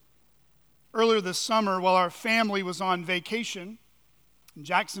Earlier this summer, while our family was on vacation in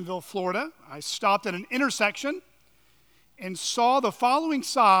Jacksonville, Florida, I stopped at an intersection and saw the following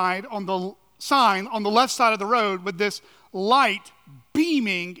sign on the left side of the road with this light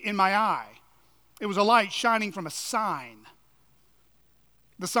beaming in my eye. It was a light shining from a sign.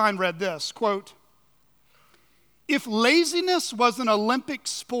 The sign read this, quote, "If laziness was an Olympic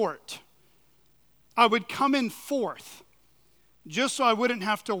sport, I would come in fourth, just so I wouldn't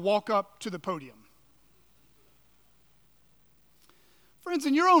have to walk up to the podium." Friends,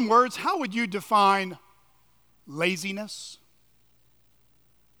 in your own words, how would you define laziness?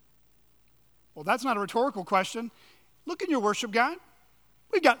 Well, that's not a rhetorical question. Look in your worship guide.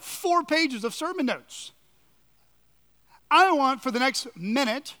 We've got 4 pages of sermon notes. I want for the next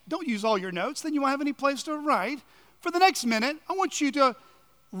minute, don't use all your notes, then you won't have any place to write. For the next minute, I want you to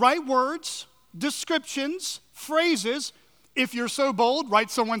write words, descriptions, phrases. If you're so bold,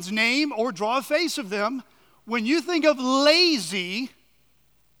 write someone's name or draw a face of them. When you think of lazy,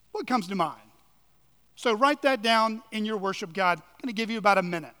 what comes to mind? So write that down in your worship guide. I'm going to give you about a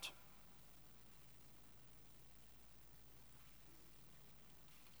minute.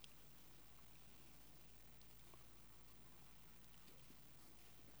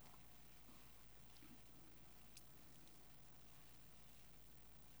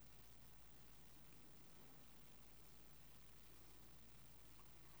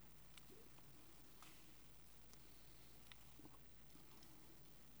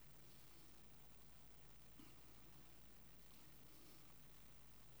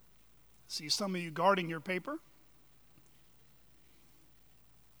 See some of you guarding your paper.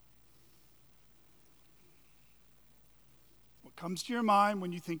 What comes to your mind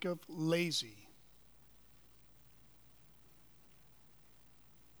when you think of lazy?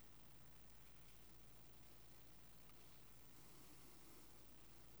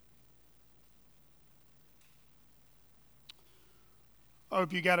 I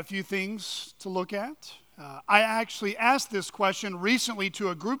hope you got a few things to look at. I actually asked this question recently to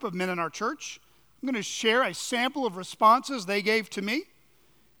a group of men in our church. I'm going to share a sample of responses they gave to me,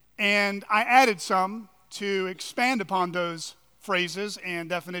 and I added some to expand upon those phrases and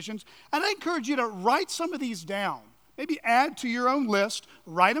definitions. And I encourage you to write some of these down. Maybe add to your own list,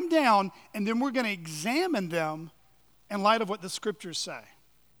 write them down, and then we're going to examine them in light of what the scriptures say.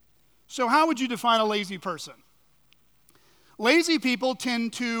 So how would you define a lazy person? Lazy people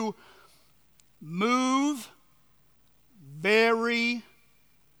tend to move very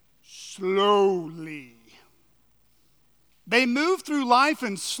slowly. They move through life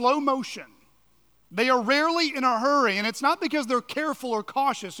in slow motion. They are rarely in a hurry, and it's not because they're careful or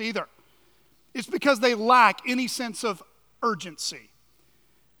cautious either. It's because they lack any sense of urgency.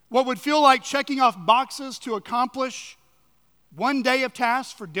 What would feel like checking off boxes to accomplish one day of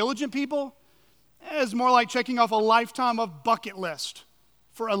tasks for diligent people is more like checking off a lifetime of bucket list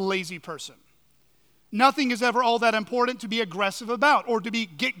for a lazy person. Nothing is ever all that important to be aggressive about or to be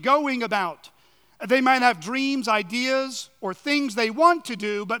get going about. They might have dreams, ideas, or things they want to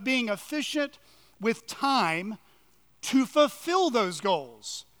do, but being efficient with time to fulfill those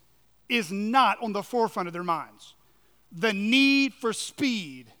goals is not on the forefront of their minds. The need for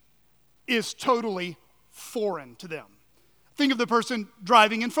speed is totally foreign to them. Think of the person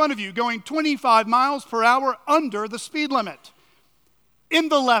driving in front of you, going 25 miles per hour under the speed limit in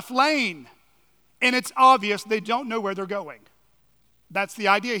the left lane. And it's obvious they don't know where they're going. That's the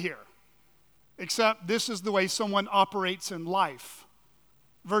idea here. Except this is the way someone operates in life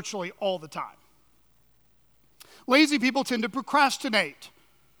virtually all the time. Lazy people tend to procrastinate.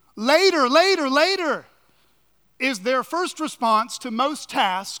 Later is their first response to most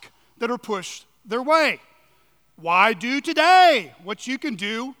tasks that are pushed their way. Why do today what you can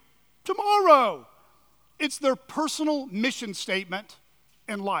do tomorrow? It's their personal mission statement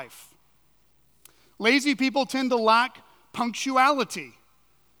in life. Lazy people tend to lack punctuality.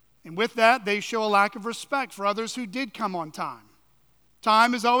 And with that, they show a lack of respect for others who did come on time.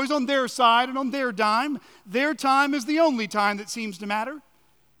 Time is always on their side and on their dime. Their time is the only time that seems to matter.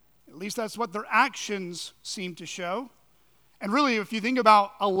 At least that's what their actions seem to show. And really, if you think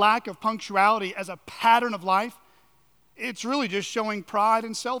about a lack of punctuality as a pattern of life, it's really just showing pride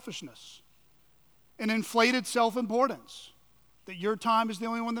and selfishness, an inflated self-importance, that your time is the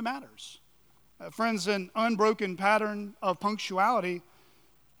only one that matters. Friends, an unbroken pattern of punctuality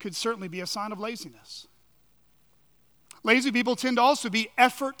could certainly be a sign of laziness. Lazy people tend to also be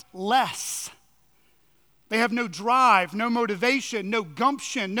effortless. They have no drive, no motivation, no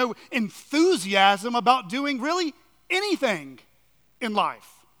gumption, no enthusiasm about doing really anything in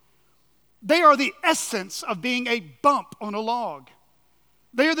life. They are the essence of being a bump on a log.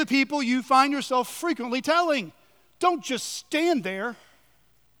 They are the people you find yourself frequently telling, don't just stand there,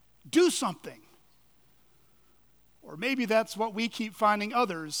 do something. Or maybe that's what we keep finding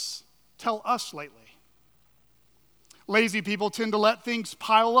others tell us lately. Lazy people tend to let things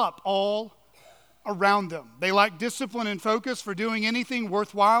pile up all around them. They lack discipline and focus for doing anything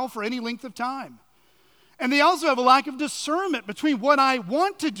worthwhile for any length of time. And they also have a lack of discernment between what I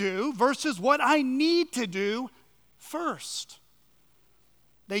want to do versus what I need to do first.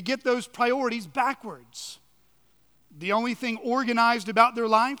 They get those priorities backwards. The only thing organized about their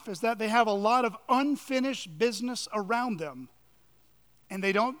life is that they have a lot of unfinished business around them, and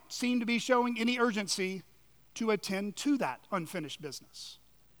they don't seem to be showing any urgency to attend to that unfinished business.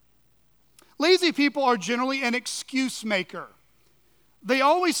 Lazy people are generally an excuse maker. They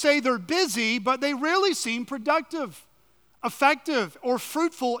always say they're busy, but they rarely seem productive, effective, or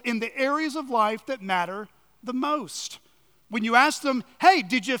fruitful in the areas of life that matter the most. When you ask them, hey,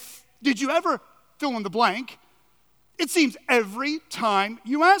 did you ever fill in the blank? It seems every time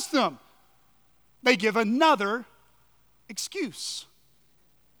you ask them, they give another excuse,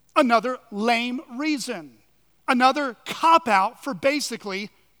 another lame reason, another cop-out for basically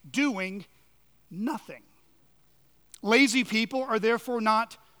doing nothing. Lazy people are therefore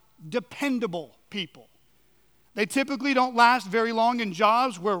not dependable people. They typically don't last very long in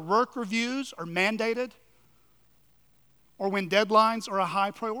jobs where work reviews are mandated or when deadlines are a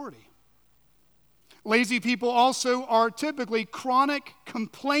high priority. Lazy people also are typically chronic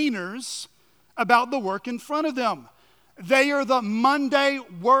complainers about the work in front of them. They are the Monday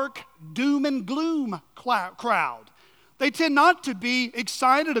work doom and gloom crowd. They tend not to be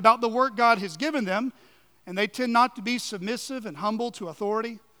excited about the work God has given them, and they tend not to be submissive and humble to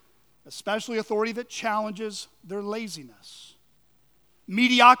authority, especially authority that challenges their laziness.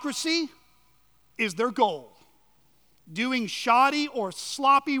 Mediocrity is their goal. Doing shoddy or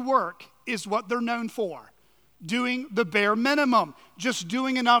sloppy work is what they're known for. Doing the bare minimum, just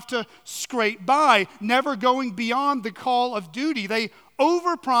doing enough to scrape by, never going beyond the call of duty. They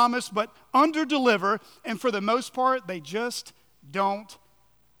overpromise but underdeliver, and for the most part, they just don't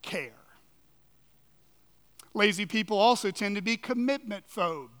care. Lazy people also tend to be commitment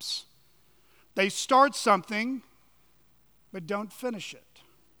phobes. They start something but don't finish it.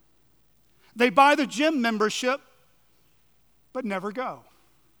 They buy the gym membership but never go.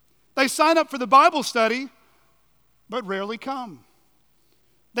 They sign up for the Bible study, but rarely come.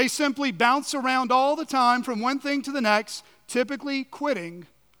 They simply bounce around all the time from one thing to the next, typically quitting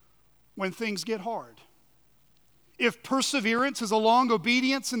when things get hard. If perseverance is a long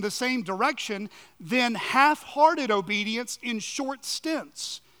obedience in the same direction, then half-hearted obedience in short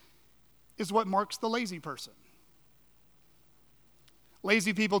stints is what marks the lazy person.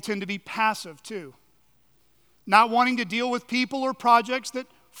 Lazy people tend to be passive too, not wanting to deal with people or projects that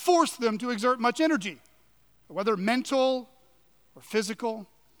force them to exert much energy, whether mental or physical.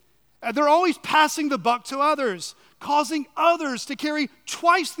 They're always passing the buck to others, causing others to carry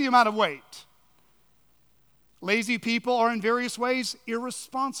twice the amount of weight. Lazy people are in various ways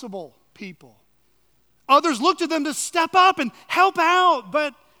irresponsible people. Others look to them to step up and help out,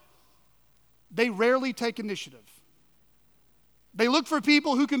 but they rarely take initiative. They look for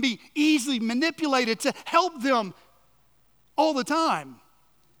people who can be easily manipulated to help them all the time.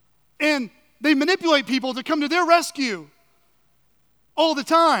 And they manipulate people to come to their rescue all the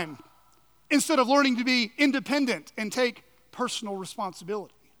time instead of learning to be independent and take personal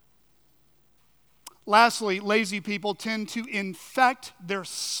responsibility. Lastly, lazy people tend to infect their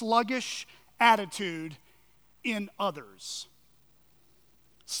sluggish attitude in others.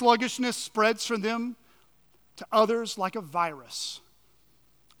 Sluggishness spreads from them to others like a virus.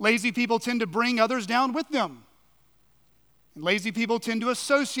 Lazy people tend to bring others down with them. And lazy people tend to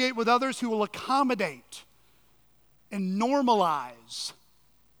associate with others who will accommodate and normalize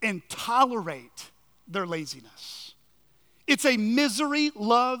and tolerate their laziness. It's a misery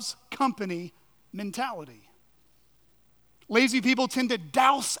loves company mentality. Lazy people tend to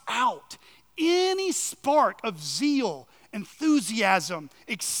douse out any spark of zeal, enthusiasm,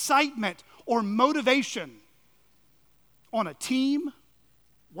 excitement, or motivation on a team,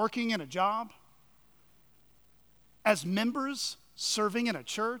 working in a job, as members serving in a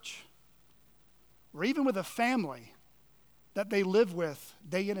church, or even with a family that they live with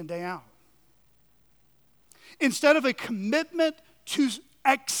day in and day out. Instead of a commitment to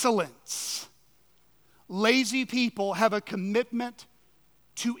excellence, lazy people have a commitment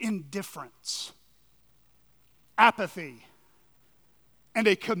to indifference, apathy, and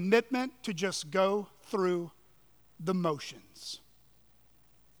a commitment to just go through the motions.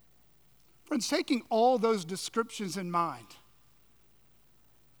 Friends, taking all those descriptions in mind,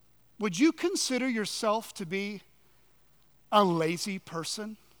 would you consider yourself to be a lazy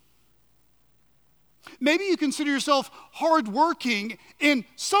person? Maybe you consider yourself hardworking in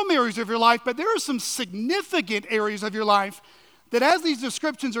some areas of your life, but there are some significant areas of your life that as these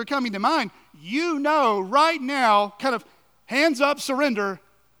descriptions are coming to mind, you know right now, kind of hands up, surrender,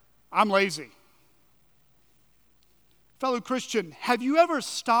 I'm lazy. Fellow Christian, have you ever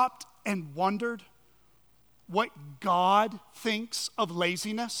stopped and wondered what God thinks of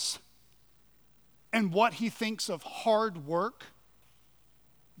laziness and what he thinks of hard work?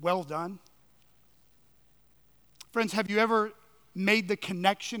 Well done. Friends, have you ever made the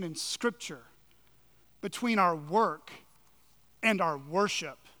connection in Scripture between our work and our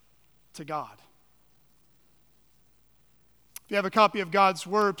worship to God? If you have a copy of God's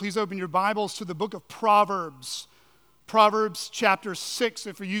Word, please open your Bibles to the book of Proverbs. Proverbs chapter 6.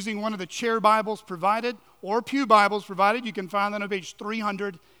 If you're using one of the chair Bibles provided or pew Bibles provided, you can find that on page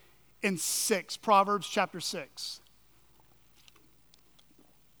 306. Proverbs chapter 6.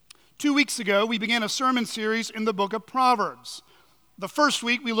 2 weeks ago, we began a sermon series in the book of Proverbs. The first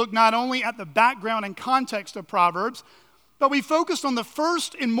week, we looked not only at the background and context of Proverbs, but we focused on the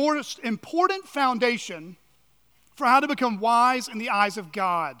first and most important foundation for how to become wise in the eyes of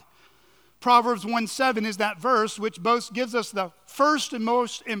God. Proverbs 1:7 is that verse which both gives us the first and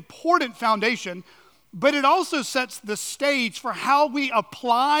most important foundation, but it also sets the stage for how we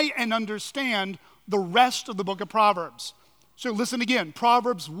apply and understand the rest of the book of Proverbs. So listen again,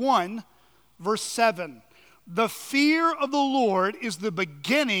 Proverbs 1, verse 7. The fear of the Lord is the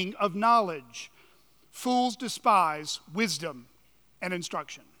beginning of knowledge. Fools despise wisdom and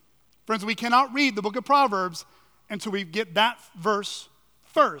instruction. Friends, we cannot read the book of Proverbs until we get that verse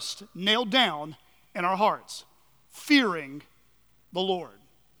first nailed down in our hearts. Fearing the Lord.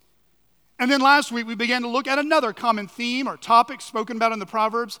 And then last week we began to look at another common theme or topic spoken about in the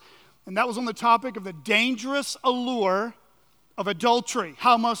Proverbs, and that was on the topic of the dangerous allure of adultery.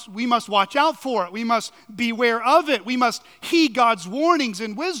 We must watch out for it. We must beware of it. We must heed God's warnings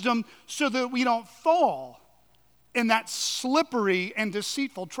and wisdom so that we don't fall in that slippery and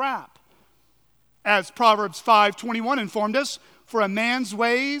deceitful trap. As Proverbs 5:21 informed us, for a man's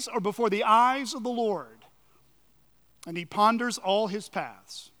ways are before the eyes of the Lord, and he ponders all his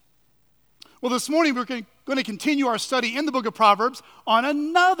paths. Well, this morning we're going to continue our study in the book of Proverbs on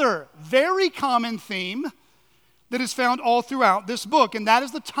another very common theme that is found all throughout this book, and that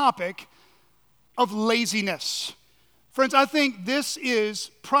is the topic of laziness. Friends, I think this is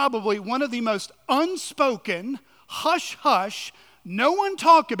probably one of the most unspoken, hush-hush, no one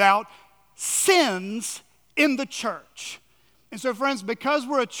talk about sins in the church. And so, friends, because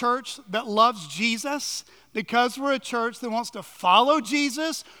we're a church that loves Jesus, because we're a church that wants to follow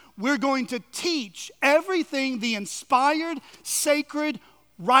Jesus, we're going to teach everything the inspired, sacred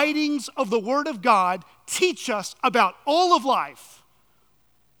writings of the Word of God teach us about all of life,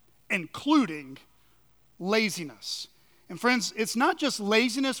 including laziness. And friends, it's not just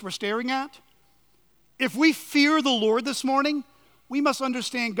laziness we're staring at. If we fear the Lord this morning, we must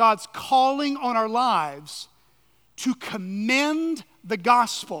understand God's calling on our lives to commend the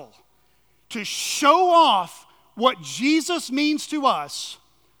gospel, to show off what Jesus means to us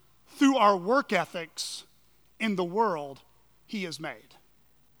through our work ethics in the world He has made.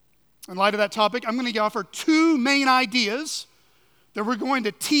 In light of that topic, I'm going to offer two main ideas that we're going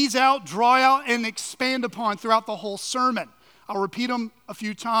to tease out, draw out, and expand upon throughout the whole sermon. I'll repeat them a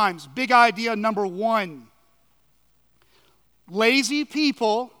few times. Big idea number one. Lazy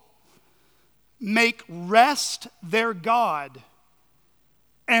people make rest their God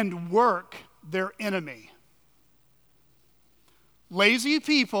and work their enemy. Lazy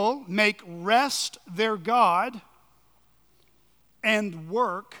people make rest their God and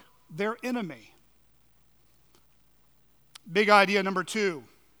work their enemy. Big idea number two.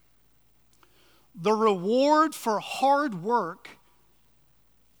 The reward for hard work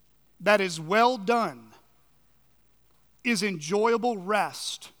that is well done is enjoyable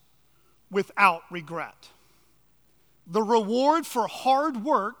rest without regret. The reward for hard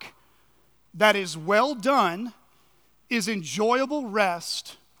work that is well done is enjoyable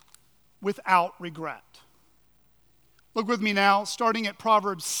rest without regret. Look with me now, starting at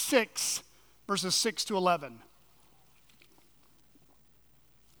Proverbs 6, verses 6 to 11.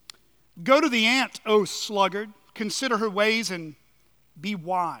 Go to the ant, O sluggard, consider her ways and be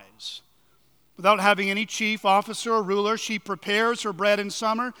wise. Without having any chief, officer, or ruler, she prepares her bread in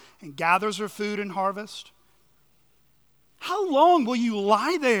summer and gathers her food in harvest. How long will you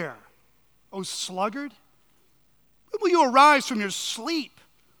lie there, O sluggard? When will you arise from your sleep?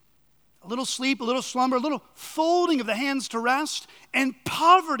 a little sleep, a little slumber, a little folding of the hands to rest, and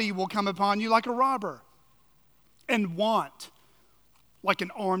poverty will come upon you like a robber, and want like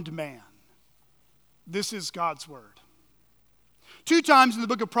an armed man. This is God's word. 2 times in the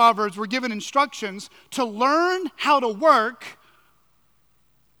book of Proverbs, we're given instructions to learn how to work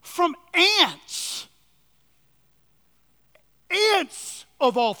from ants. Ants,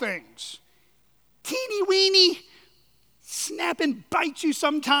 of all things. Teeny weeny, snap and bite you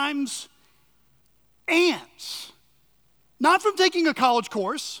sometimes. Ants. Not from taking a college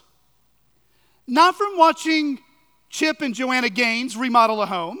course. Not from watching Chip and Joanna Gaines remodel a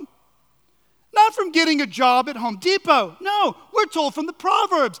home. Not from getting a job at Home Depot. No, we're told from the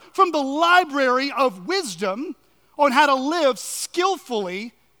Proverbs, from the library of wisdom on how to live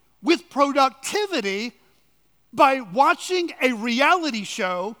skillfully with productivity by watching a reality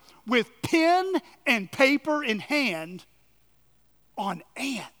show with pen and paper in hand on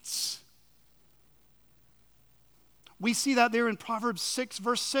ants. We see that there in Proverbs 6,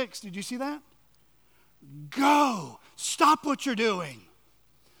 verse 6. Did you see that? Go. Stop what you're doing.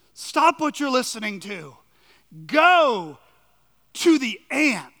 Stop what you're listening to. Go to the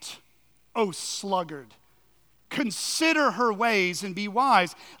ant, O sluggard. Consider her ways and be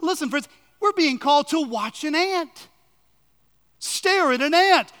wise. Listen, friends, we're being called to watch an ant. Stare at an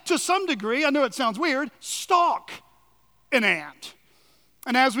ant. To some degree, I know it sounds weird, stalk an ant.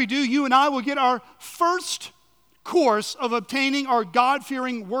 And as we do, you and I will get our first course of obtaining our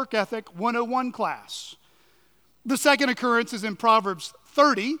God-fearing work ethic 101 class. The second occurrence is in Proverbs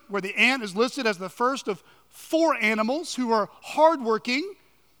 30, where the ant is listed as the first of 4 animals who are hardworking,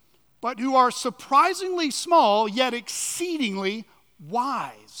 but who are surprisingly small, yet exceedingly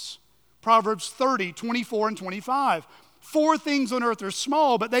wise. Proverbs 30, 24 and 25. 4 things on earth are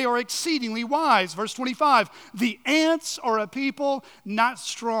small, but they are exceedingly wise. Verse 25, the ants are a people not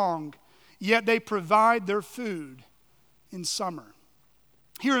strong, yet they provide their food in summer.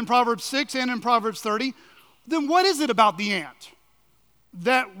 Here in Proverbs 6 and in Proverbs 30, then what is it about the ant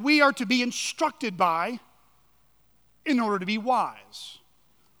that we are to be instructed by in order to be wise?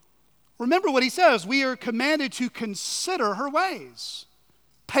 Remember what he says. We are commanded to consider her ways,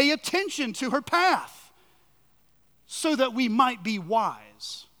 pay attention to her path, so that we might be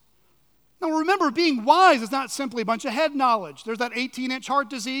wise. Now remember, being wise is not simply a bunch of head knowledge. There's that 18-inch heart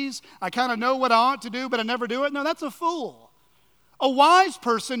disease. I kind of know what I ought to do, but I never do it. No, that's a fool. A wise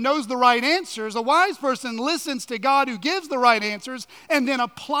person knows the right answers. A wise person listens to God who gives the right answers and then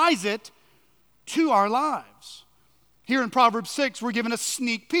applies it to our lives. Here in Proverbs 6, we're given a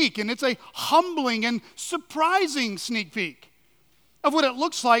sneak peek, and it's a humbling and surprising sneak peek of what it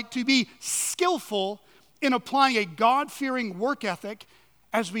looks like to be skillful in applying a God-fearing work ethic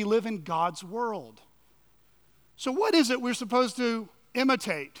as we live in God's world. So what is it we're supposed to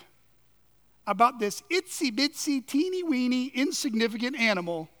imitate about this itsy-bitsy, teeny-weeny, insignificant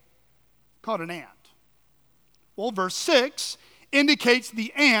animal called an ant? Well, verse 6 indicates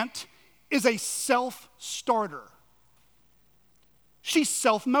the ant is a self-starter. She's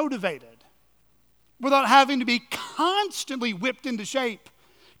self-motivated without having to be constantly whipped into shape,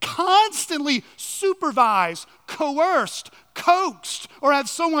 constantly supervised, coerced, coaxed, or have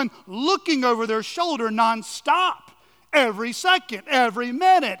someone looking over their shoulder nonstop every second, every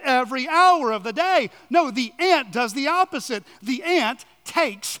minute, every hour of the day. No, the ant does the opposite. The ant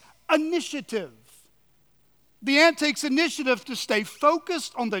takes initiative. The ant takes initiative to stay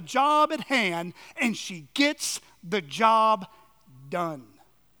focused on the job at hand, and she gets the job done.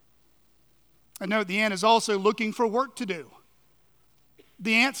 I note the ant is also looking for work to do.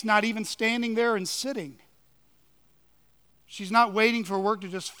 The ant's not even standing there and sitting. She's not waiting for work to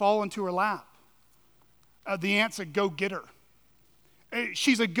just fall into her lap. The ant's a go-getter.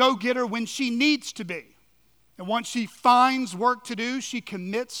 She's a go-getter when she needs to be. And once she finds work to do, she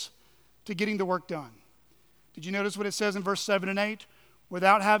commits to getting the work done. Did you notice what it says in verse 7 and 8?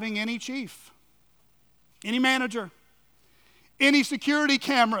 Without having any chief, any manager, any security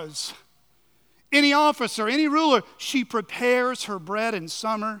cameras, any officer, any ruler, she prepares her bread in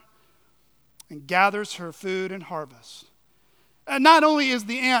summer and gathers her food in harvest. And not only is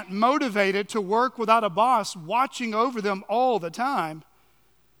the ant motivated to work without a boss watching over them all the time,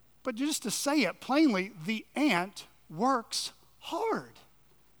 but just to say it plainly, the ant works hard.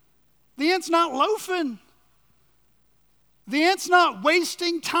 The ant's not loafing. The ant's not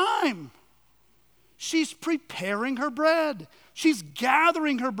wasting time. She's preparing her bread. She's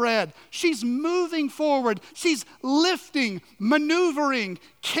gathering her bread. She's moving forward. She's lifting, maneuvering,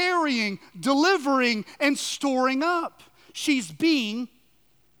 carrying, delivering, and storing up. She's being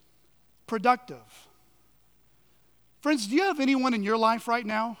productive. Friends, do you have anyone in your life right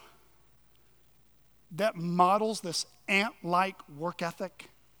now that models this ant-like work ethic?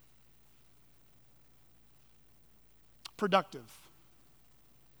 Productive.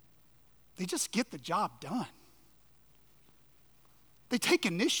 They just get the job done. They take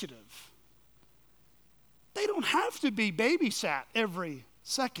initiative. They don't have to be babysat every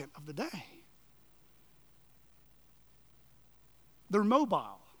second of the day. They're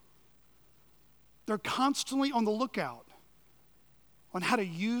mobile. They're constantly on the lookout on how to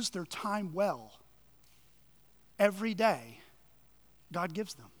use their time well. Every day, God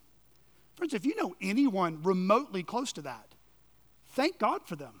gives them. Friends, if you know anyone remotely close to that, thank God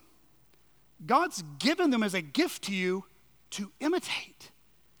for them. God's given them as a gift to you to imitate.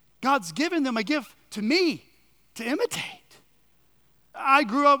 God's given them a gift to me to imitate. I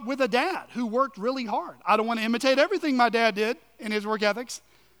grew up with a dad who worked really hard. I don't want to imitate everything my dad did in his work ethics,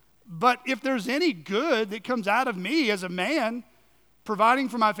 but if there's any good that comes out of me as a man providing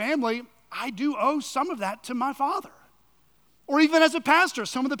for my family, I do owe some of that to my father. Or even as a pastor,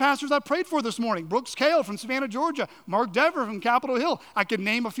 some of the pastors I prayed for this morning, Brooks Cale from Savannah, Georgia, Mark Dever from Capitol Hill. I could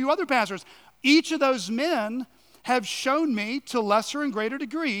name a few other pastors. Each of those men have shown me to lesser and greater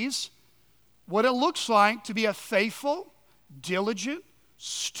degrees what it looks like to be a faithful, diligent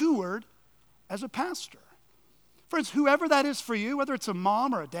steward as a pastor. Friends, whoever that is for you, whether it's a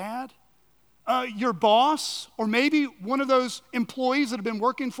mom or a dad, your boss, or maybe one of those employees that have been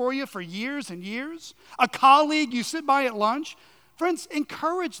working for you for years and years, a colleague you sit by at lunch, friends,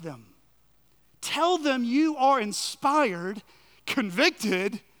 encourage them. Tell them you are inspired,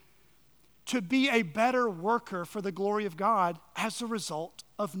 convicted to be a better worker for the glory of God as a result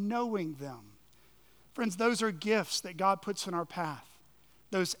of knowing them. Friends, those are gifts that God puts in our path.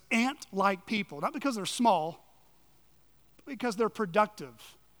 Those ant-like people, not because they're small, but because they're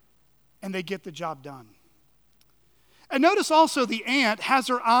productive and they get the job done. And notice also the ant has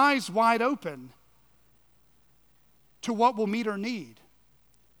her eyes wide open to what will meet her need.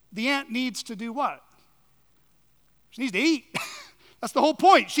 The ant needs to do what? She needs to eat. That's the whole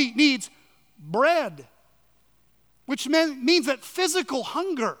point. She needs bread, which means that physical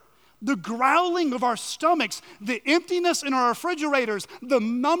hunger, the growling of our stomachs, the emptiness in our refrigerators, the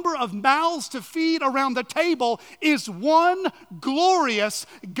number of mouths to feed around the table is one glorious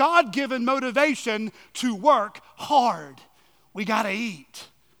God-given motivation to work hard. We got to eat.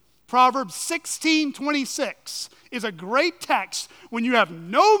 Proverbs 16:26 is a great text when you have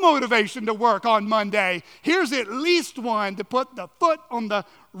no motivation to work on Monday. Here's at least one to put the foot on the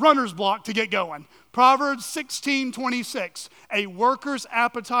runner's block to get going. Proverbs 16:26, a worker's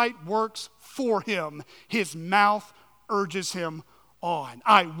appetite works for him. His mouth urges him on.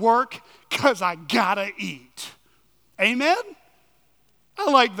 I work because I gotta eat. Amen?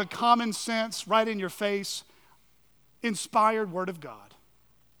 I like the common sense, right in your face, inspired word of God.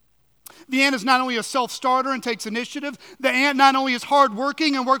 The ant is not only a self-starter and takes initiative, the ant not only is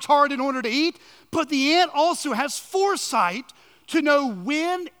hardworking and works hard in order to eat, but the ant also has foresight to know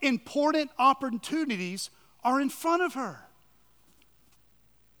when important opportunities are in front of her.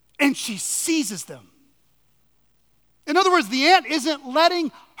 And she seizes them. In other words, the ant isn't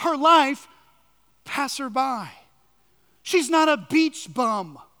letting her life pass her by. She's not a beach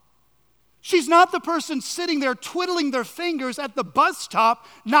bum. She's not the person sitting there twiddling their fingers at the bus stop,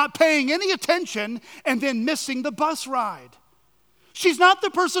 not paying any attention, and then missing the bus ride. She's not the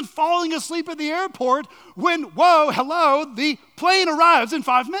person falling asleep at the airport when, whoa, hello, the plane arrives in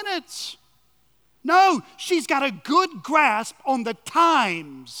 5 minutes. No, she's got a good grasp on the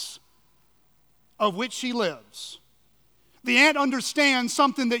times of which she lives. The ant understands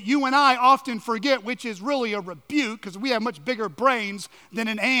something that you and I often forget, which is really a rebuke because we have much bigger brains than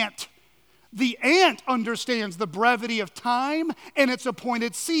an ant. The ant understands the brevity of time and its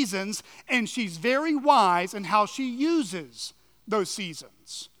appointed seasons, and she's very wise in how she uses those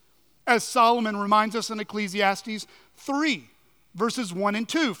seasons. As Solomon reminds us in Ecclesiastes 3, verses 1 and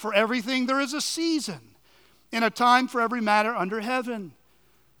 2, for everything there is a season, and a time for every matter under heaven,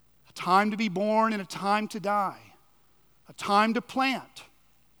 a time to be born and a time to die, a time to plant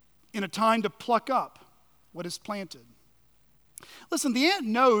and a time to pluck up what is planted. Listen, the ant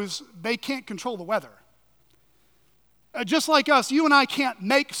knows they can't control the weather. Just like us, you and I can't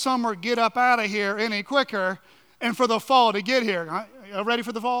make summer get up out of here any quicker and for the fall to get here. Ready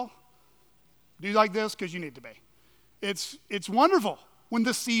for the fall? Do you like this? Because you need to be. It's wonderful when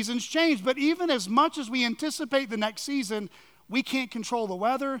the seasons change, but even as much as we anticipate the next season, we can't control the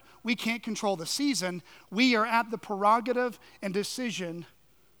weather, we can't control the season. We are at the prerogative and decision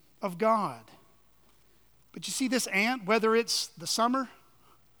of God. But you see this ant, whether it's the summer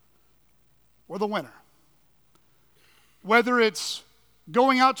or the winter, whether it's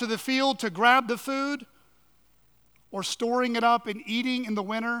going out to the field to grab the food, or storing it up and eating in the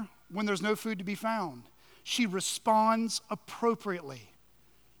winter when there's no food to be found. She responds appropriately.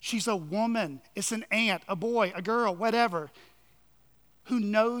 She's a woman. It's an ant, a boy, a girl, whatever, who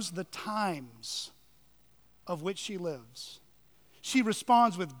knows the times of which she lives. She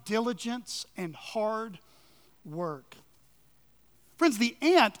responds with diligence and hard work. Friends, the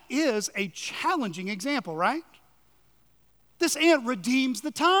ant is a challenging example, right? This ant redeems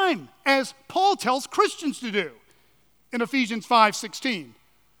the time, as Paul tells Christians to do in Ephesians 5:16.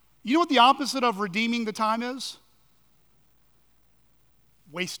 You know what the opposite of redeeming the time is?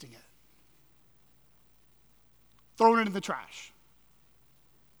 Wasting it. Throwing it in the trash.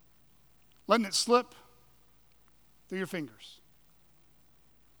 Letting it slip through your fingers.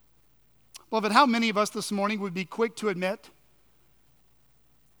 Beloved, how many of us this morning would be quick to admit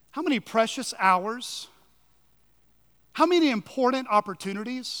how many precious hours, how many important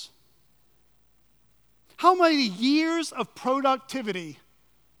opportunities, how many years of productivity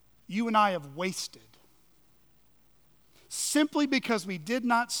you and I have wasted simply because we did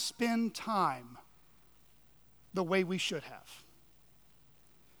not spend time the way we should have.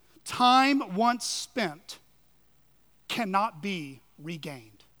 Time once spent cannot be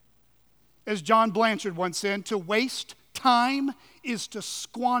regained. As John Blanchard once said, to waste time is to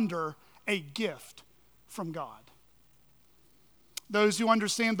squander a gift from God. Those who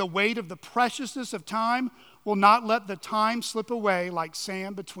understand the weight of the preciousness of time will not let the time slip away like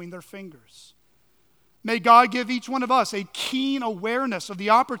sand between their fingers. May God give each one of us a keen awareness of the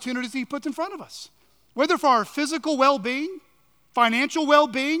opportunities He puts in front of us, whether for our physical well-being, financial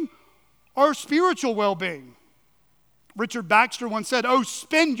well-being, or spiritual well-being. Richard Baxter once said, "Oh,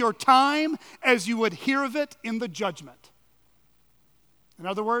 spend your time as you would hear of it in the judgment." In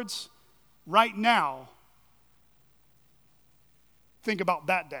other words, right now, think about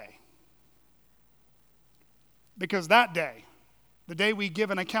that day. Because that day, the day we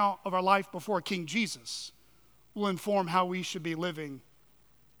give an account of our life before King Jesus, will inform how we should be living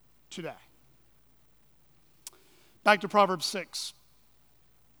today. Back to Proverbs 6.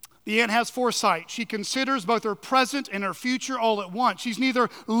 The ant has foresight. She considers both her present and her future all at once. She's neither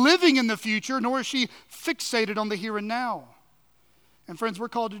living in the future, nor is she fixated on the here and now. And friends, we're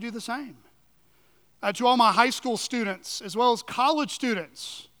called to do the same. To all my high school students, as well as college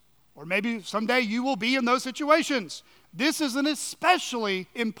students, or maybe someday you will be in those situations, this is an especially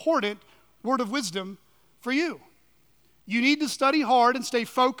important word of wisdom for you. You need to study hard and stay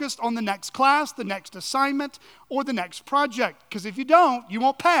focused on the next class, the next assignment, or the next project. Because if you don't, you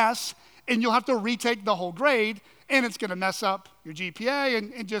won't pass, and you'll have to retake the whole grade, and it's going to mess up your GPA,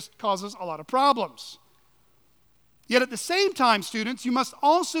 and it just causes a lot of problems. Yet at the same time, students, you must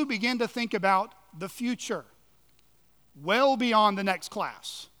also begin to think about the future, well beyond the next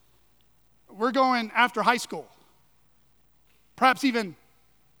class. We're going after high school, perhaps even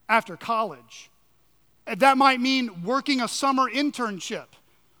after college. That might mean working a summer internship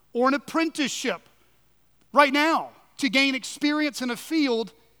or an apprenticeship right now to gain experience in a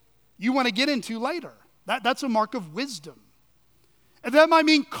field you want to get into later. That's a mark of wisdom. And that might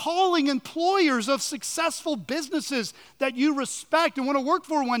mean calling employers of successful businesses that you respect and want to work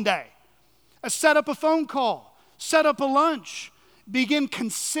for one day. Set up a phone call, set up a lunch, begin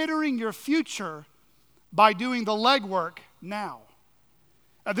considering your future by doing the legwork now.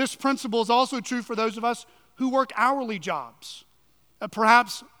 This principle is also true for those of us who work hourly jobs.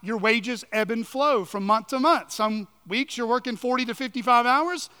 Perhaps your wages ebb and flow from month to month. Some weeks you're working 40 to 55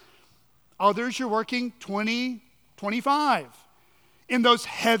 hours. Others you're working 20, 25. In those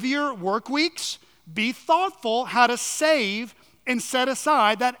heavier work weeks, be thoughtful how to save and set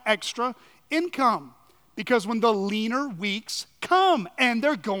aside that extra income. Because when the leaner weeks come, and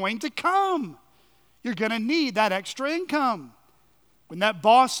they're going to come, you're going to need that extra income. When that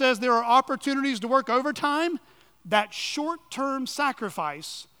boss says there are opportunities to work overtime, that short-term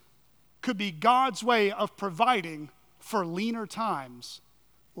sacrifice could be God's way of providing for leaner times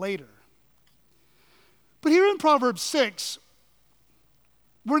later. But here in Proverbs 6,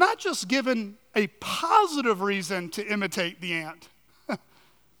 we're not just given a positive reason to imitate the ant.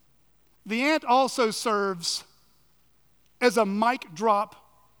 The ant also serves as a mic drop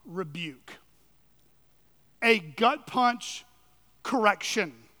rebuke, a gut punch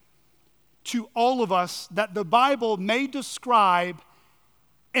correction to all of us that the Bible may describe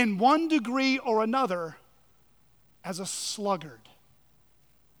in one degree or another as a sluggard.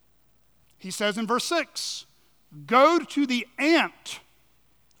 He says in verse 6, "Go to the ant,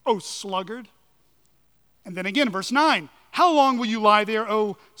 O sluggard." And then again in verse 9, How long will you lie there,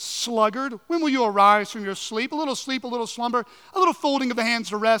 O sluggard? When will you arise from your sleep, a little slumber, a little folding of the hands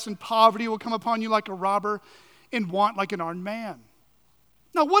to rest, and poverty will come upon you like a robber, and want like an armed man.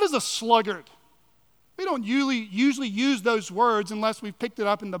 Now, what is a sluggard? We don't usually use those words unless we've picked it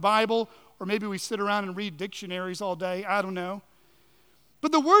up in the Bible, or maybe we sit around and read dictionaries all day. I don't know.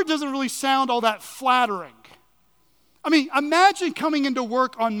 But the word doesn't really sound all that flattering. I mean, imagine coming into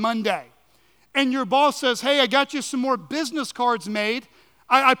work on Monday, and your boss says, hey, I got you some more business cards made.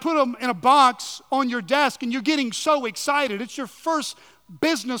 I put them in a box on your desk, and you're getting so excited. It's your first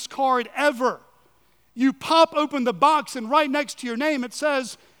business card ever. You pop open the box, and right next to your name, it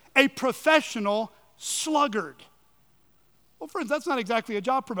says, a professional sluggard. Well, friends, that's not exactly a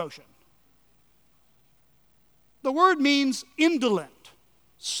job promotion. The word means indolent,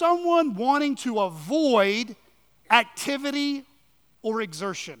 someone wanting to avoid activity or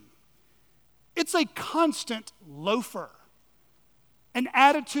exertion. It's a constant loafer, an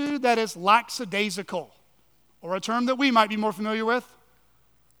attitude that is lackadaisical, or a term that we might be more familiar with,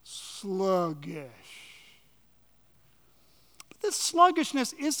 sluggish. But this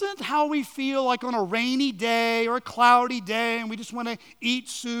sluggishness isn't how we feel like on a rainy day or a cloudy day and we just want to eat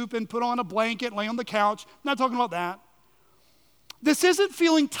soup and put on a blanket, lay on the couch. I'm not talking about that. This isn't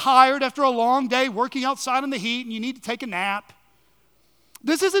feeling tired after a long day working outside in the heat and you need to take a nap.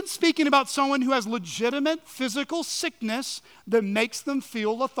 This isn't speaking about someone who has legitimate physical sickness that makes them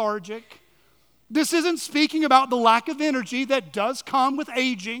feel lethargic. This isn't speaking about the lack of energy that does come with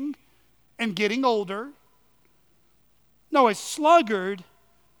aging and getting older. No, a sluggard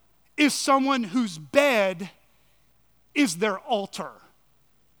is someone whose bed is their altar.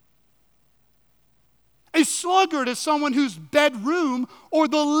 A sluggard is someone whose bedroom or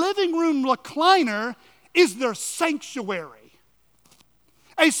the living room recliner is their sanctuary.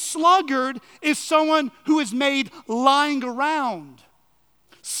 A sluggard is someone who is made lying around,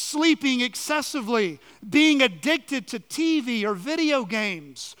 sleeping excessively, being addicted to TV or video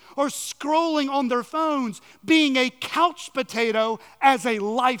games, or scrolling on their phones, being a couch potato as a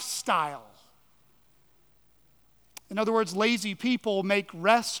lifestyle. In other words, lazy people make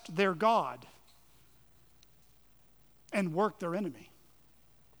rest their God and work their enemy.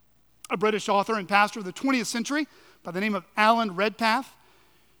 A British author and pastor of the 20th century by the name of Alan Redpath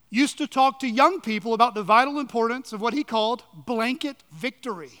used to talk to young people about the vital importance of what he called blanket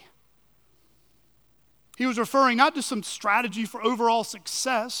victory. He was referring not to some strategy for overall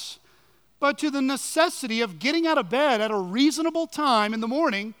success, but to the necessity of getting out of bed at a reasonable time in the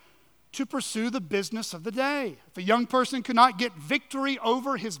morning to pursue the business of the day. If a young person could not get victory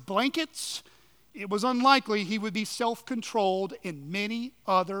over his blankets, it was unlikely he would be self-controlled in many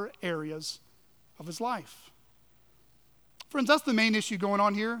other areas of his life. Friends, that's the main issue going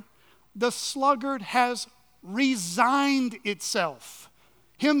on here. The sluggard has resigned itself,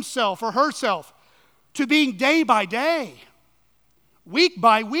 himself or herself, to being day by day, week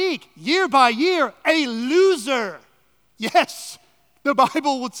by week, year by year, a loser. Yes, the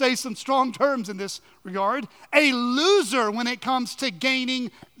Bible would say some strong terms in this regard. A loser when it comes to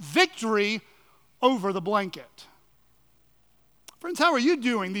gaining victory over the blanket. Friends, how are you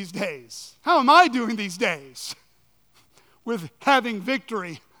doing these days? How am I doing these days with having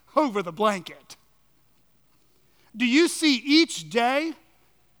victory over the blanket? Do you see each day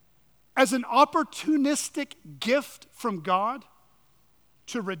as an opportunistic gift from God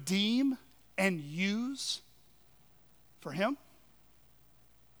to redeem and use for Him?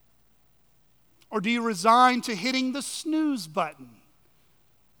 Or do you resign to hitting the snooze button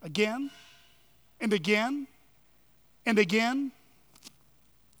again and again and again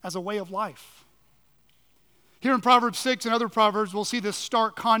as a way of life? Here in Proverbs 6 and other Proverbs, we'll see this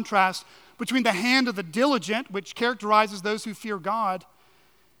stark contrast between the hand of the diligent, which characterizes those who fear God,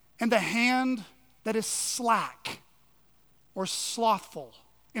 and the hand that is slack or slothful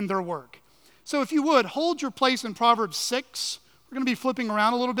in their work. So if you would, hold your place in Proverbs 6. We're going to be flipping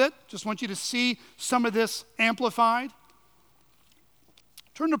around a little bit. Just want you to see some of this amplified.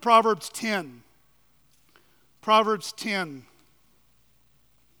 Turn to Proverbs 10. Proverbs 10.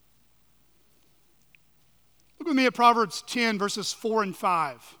 Look with me at Proverbs 10, verses 4 and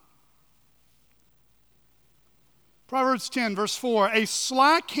 5. Proverbs 10, verse 4. A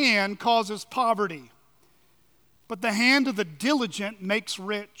slack hand causes poverty, but the hand of the diligent makes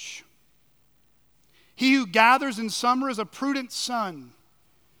rich. He who gathers in summer is a prudent son,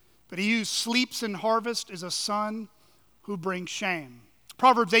 but he who sleeps in harvest is a son who brings shame.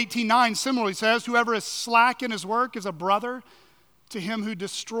 Proverbs 18:9 similarly says, whoever is slack in his work is a brother to him who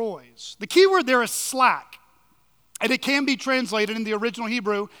destroys. The key word there is slack, and it can be translated in the original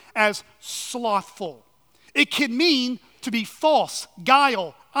Hebrew as slothful. It can mean to be false,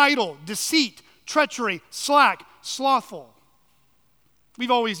 guile, idle, deceit, treachery, slack, slothful.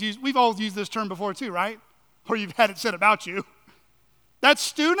 We've all used this term before too, right? Or you've had it said about you. That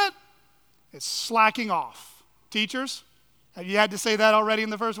student is slacking off. Teachers, have you had to say that already in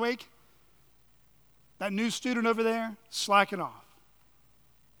the first week? That new student over there, slacking off.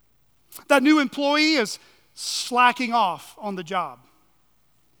 That new employee is slacking off on the job.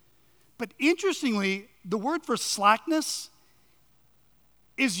 But interestingly, the word for slackness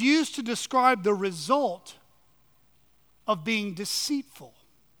is used to describe the result of being deceitful.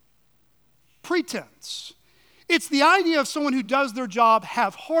 Pretense. It's the idea of someone who does their job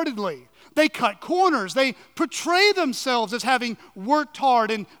half-heartedly. They cut corners. They portray themselves as having worked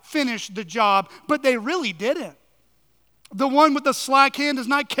hard and finished the job, but they really didn't. The one with the slack hand does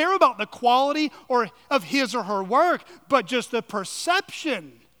not care about the quality of his or her work, but just the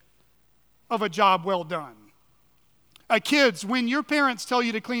perception of a job well done. Kids, when your parents tell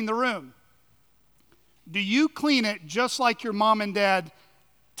you to clean the room, do you clean it just like your mom and dad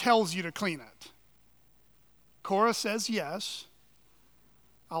tells you to clean it? Cora says yes.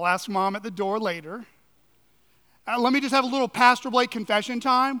 I'll ask mom at the door later. Let me just have a little Pastor Blake confession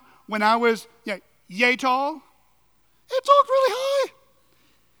time. When I was yay tall, it talked really high.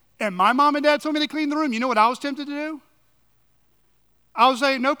 And my mom and dad told me to clean the room. You know what I was tempted to do? I would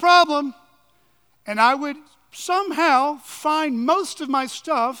say, no problem. And I would somehow find most of my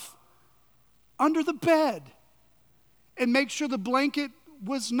stuff under the bed and make sure the blanket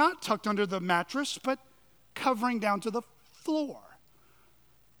was not tucked under the mattress, but covering down to the floor.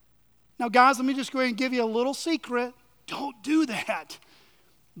 Now, guys, let me just go ahead and give you a little secret. Don't do that.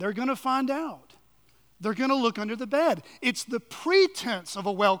 They're going to find out. They're going to look under the bed. It's the pretense of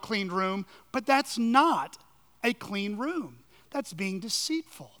a well-cleaned room, but that's not a clean room. That's being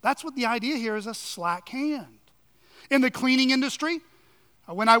deceitful. That's what the idea here is, a slack hand. In the cleaning industry,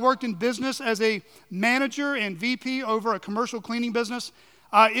 when I worked in business as a manager and VP over a commercial cleaning business,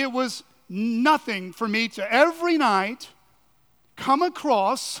 it was nothing for me to every night come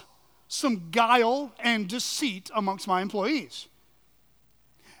across some guile and deceit amongst my employees.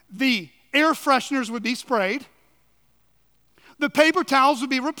 The air fresheners would be sprayed. The paper towels would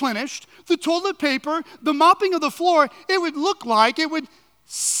be replenished. The toilet paper, the mopping of the floor, it would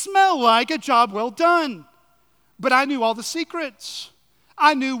smell like a job well done. But I knew all the secrets.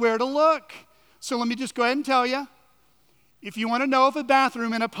 I knew where to look. So let me just go ahead and tell you, if you want to know if a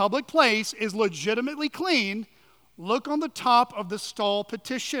bathroom in a public place is legitimately clean, look on the top of the stall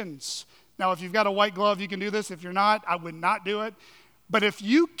petitions. Now, if you've got a white glove, you can do this. If you're not, I would not do it. But if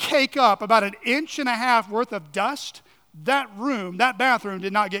you cake up about 1.5 inches worth of dust, that bathroom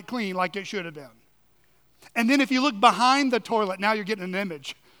did not get clean like it should have been. And then if you look behind the toilet, now you're getting an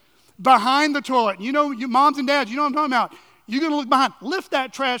image. Behind the toilet, you moms and dads, you know what I'm talking about. You're going to look behind. Lift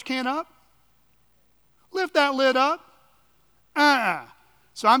that trash can up. Lift that lid up.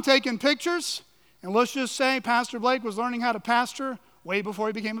 So I'm taking pictures, and let's just say Pastor Blake was learning how to pastor way before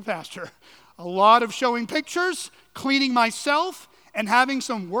he became a pastor. A lot of showing pictures, cleaning myself, and having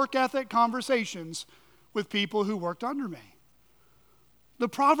some work ethic conversations with people who worked under me. The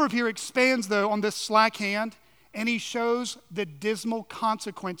proverb here expands, though, on this slack hand, and he shows the dismal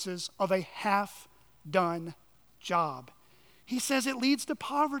consequences of a half-done job. He says it leads to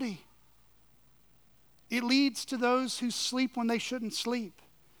poverty. It leads to those who sleep when they shouldn't sleep.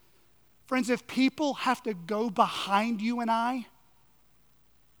 Friends, if people have to go behind you and I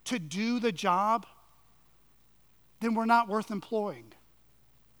to do the job, then we're not worth employing.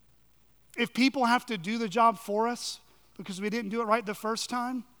 If people have to do the job for us because we didn't do it right the first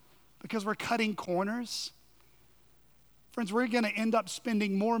time, because we're cutting corners, friends, we're going to end up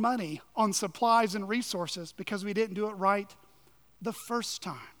spending more money on supplies and resources because we didn't do it right the first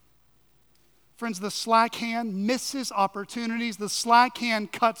time. Friends, the slack hand misses opportunities. The slack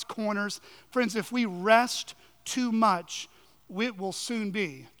hand cuts corners. Friends, if we rest too much, it will soon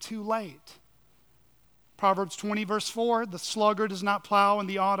be too late. Proverbs 20, verse 4, the sluggard does not plow in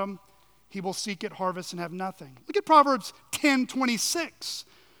the autumn. He will seek at harvest and have nothing. Look at Proverbs 10:26.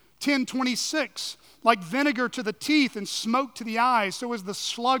 10:26, like vinegar to the teeth and smoke to the eyes, so is the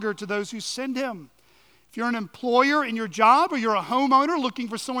sluggard to those who send him. If you're an employer in your job or you're a homeowner looking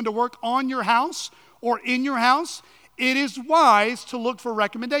for someone to work on your house or in your house, it is wise to look for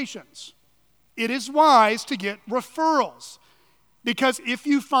recommendations. It is wise to get referrals. Because if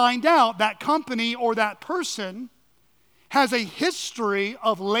you find out that company or that person has a history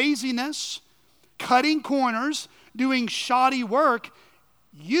of laziness, cutting corners, doing shoddy work,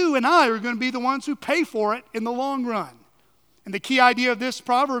 you and I are going to be the ones who pay for it in the long run. And the key idea of this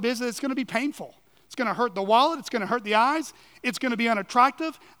proverb is that it's going to be painful. It's going to hurt the wallet. It's going to hurt the eyes. It's going to be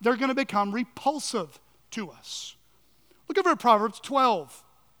unattractive. They're going to become repulsive to us. Look over at Proverbs 12.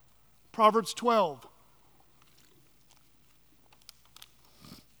 Proverbs 12.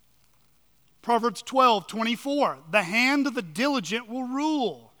 Proverbs 12:24. The hand of the diligent will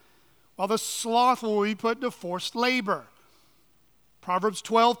rule, while the slothful will be put to forced labor. Proverbs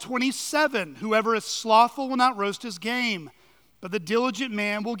 12:27. Whoever is slothful will not roast his game, but the diligent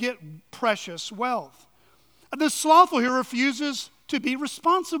man will get precious wealth. The slothful here refuses to be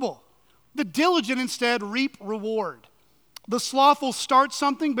responsible. The diligent instead reap reward. The slothful start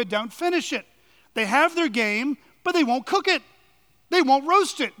something but don't finish it. They have their game, but they won't cook it. They won't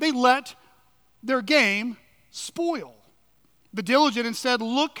roast it. They let their game spoil. The diligent instead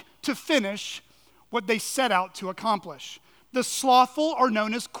look to finish what they set out to accomplish. The slothful are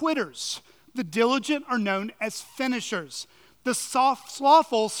known as quitters. The diligent are known as finishers. The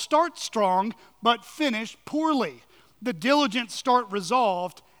slothful start strong but finish poorly. The diligent start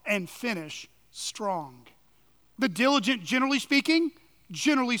resolved and finish strong. The diligent, generally speaking,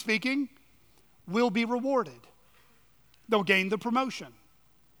 will be rewarded. They'll gain the promotion.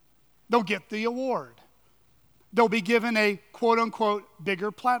 They'll get the award. They'll be given a quote-unquote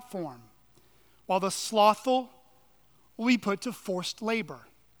bigger platform, while the slothful will be put to forced labor.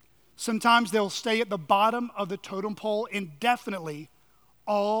 Sometimes they'll stay at the bottom of the totem pole indefinitely,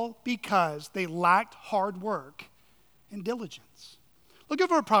 all because they lacked hard work and diligence. Look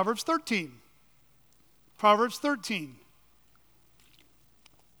over at Proverbs 13. Proverbs 13.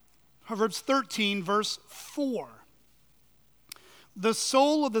 Proverbs 13, verse 4. The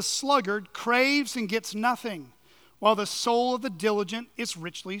soul of the sluggard craves and gets nothing, while the soul of the diligent is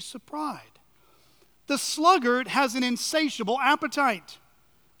richly supplied. The sluggard has an insatiable appetite.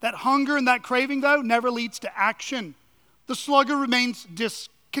 That hunger and that craving, though, never leads to action. The sluggard remains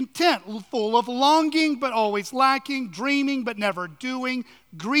discontent, full of longing but always lacking, dreaming but never doing,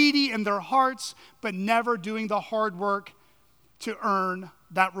 greedy in their hearts but never doing the hard work to earn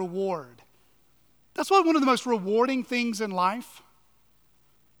that reward. That's why one of the most rewarding things in life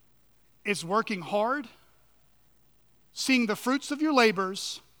is working hard, seeing the fruits of your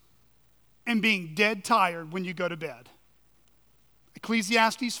labors, and being dead tired when you go to bed.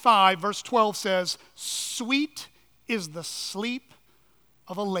 Ecclesiastes 5, verse 12 says, "Sweet is the sleep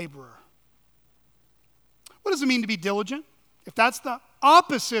of a laborer." What does it mean to be diligent? If that's the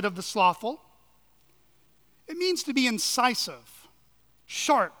opposite of the slothful, it means to be incisive,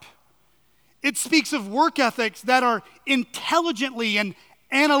 sharp. It speaks of work ethics that are intelligently and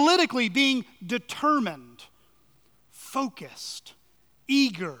analytically being determined, focused,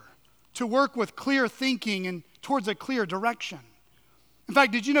 eager to work with clear thinking and towards a clear direction. In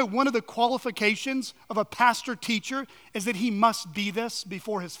fact, did you know one of the qualifications of a pastor teacher is that he must be this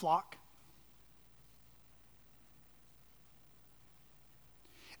before his flock?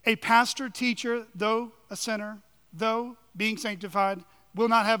 A pastor teacher, though a sinner, though being sanctified, will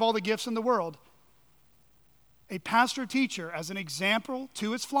not have all the gifts in the world. A pastor teacher, as an example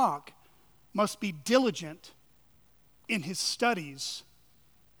to his flock, must be diligent in his studies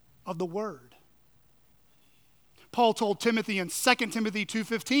of the Word. Paul told Timothy in 2 Timothy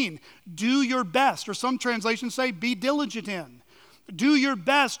 2:15, do your best, or some translations say be diligent in. Do your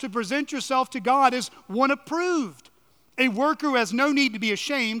best to present yourself to God as one approved, a worker who has no need to be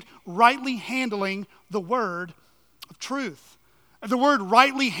ashamed, rightly handling the word of truth. The word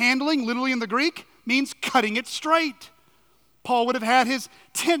rightly handling, literally in the Greek, means cutting it straight. Paul would have had his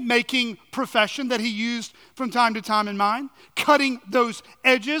tent-making profession that he used from time to time in mind, cutting those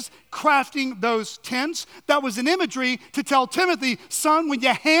edges, crafting those tents. That was an imagery to tell Timothy, son, when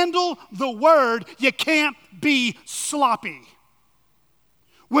you handle the word, you can't be sloppy.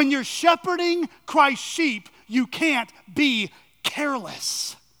 When you're shepherding Christ's sheep, you can't be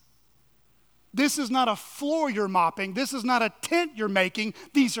careless. This is not a floor you're mopping. This is not a tent you're making.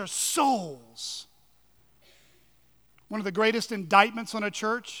 These are souls. One of the greatest indictments on a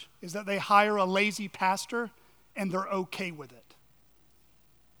church is that they hire a lazy pastor and they're okay with it.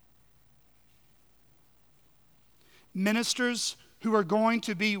 Ministers who are going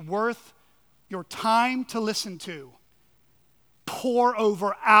to be worth your time to listen to pour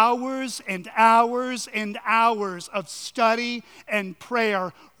over hours and hours and hours of study and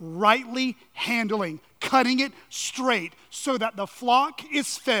prayer, rightly handling, cutting it straight so that the flock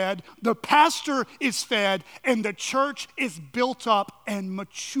is fed, the pastor is fed, and the church is built up and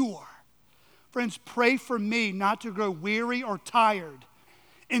mature. Friends, pray for me not to grow weary or tired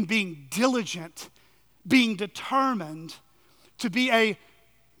in being diligent, being determined to be a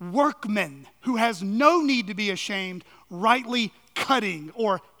workman who has no need to be ashamed, rightly cutting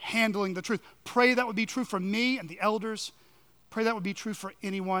or handling the truth. Pray that would be true for me and the elders. Pray that would be true for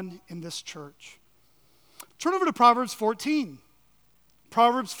anyone in this church. Turn over to Proverbs 14.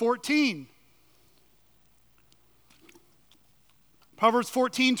 Proverbs 14. Proverbs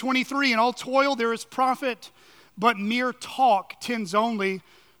 14:23, in all toil there is profit, but mere talk tends only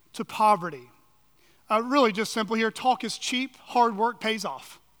to poverty. Really just simple here, talk is cheap, hard work pays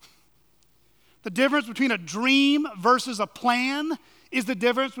off. The difference between a dream versus a plan is the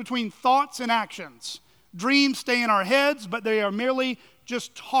difference between thoughts and actions. Dreams stay in our heads, but they are merely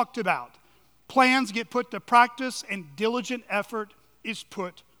just talked about. Plans get put to practice, and diligent effort is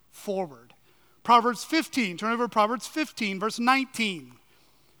put forward. Proverbs 15, turn over to Proverbs 15, verse 19.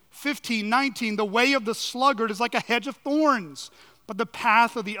 15:19, the way of the sluggard is like a hedge of thorns, but the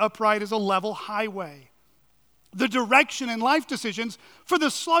path of the upright is a level highway. The direction in life decisions for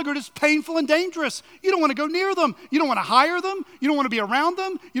the sluggard is painful and dangerous. You don't want to go near them. You don't want to hire them. You don't want to be around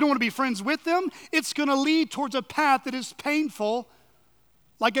them. You don't want to be friends with them. It's going to lead towards a path that is painful,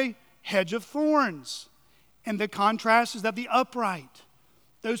 like a hedge of thorns. And the contrast is that the upright,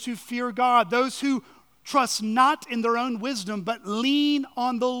 those who fear God, those who trust not in their own wisdom, but lean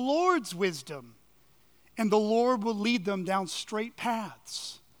on the Lord's wisdom. And the Lord will lead them down straight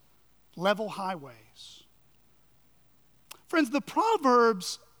paths, level highways. Friends, the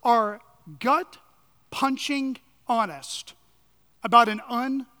Proverbs are gut-punching honest about an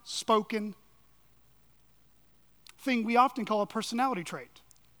unspoken thing we often call a personality trait.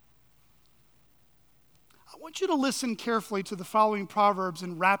 I want you to listen carefully to the following Proverbs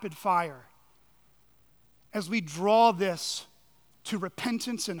in rapid fire as we draw this to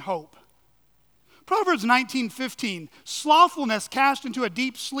repentance and hope. Proverbs 19:15, slothfulness cast into a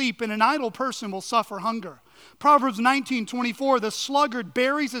deep sleep, and an idle person will suffer hunger. Proverbs 19:24, the sluggard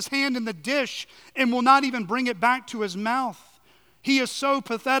buries his hand in the dish and will not even bring it back to his mouth. He is so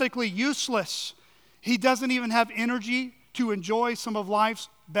pathetically useless. He doesn't even have energy to enjoy some of life's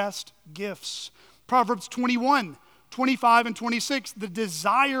best gifts. Proverbs 21:25 and 26, the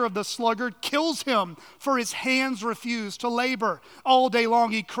desire of the sluggard kills him, for his hands refuse to labor. All day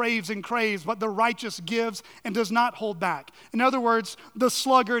long he craves and craves, but the righteous gives and does not hold back. In other words, the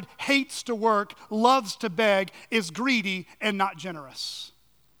sluggard hates to work, loves to beg, is greedy and not generous.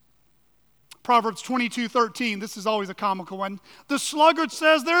 Proverbs 22:13, this is always a comical one. The sluggard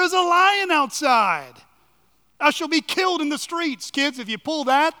says, there is a lion outside. I shall be killed in the streets. Kids, if you pull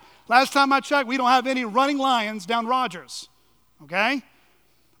that, last time I checked, we don't have any running lions down Rogers, okay?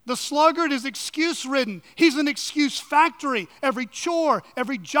 The sluggard is excuse-ridden. He's an excuse factory. Every chore,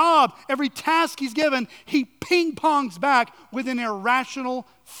 every job, every task he's given, he ping-pongs back with an irrational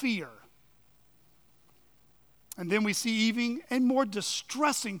fear. And then we see even a more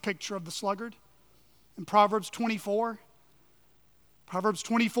distressing picture of the sluggard in Proverbs 24. Proverbs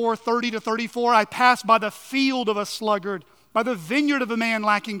 24:30 to 34, I passed by the field of a sluggard, by the vineyard of a man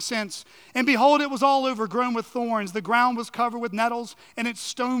lacking sense. And behold, it was all overgrown with thorns. The ground was covered with nettles, and its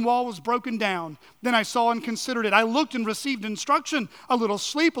stone wall was broken down. Then I saw and considered it. I looked and received instruction, a little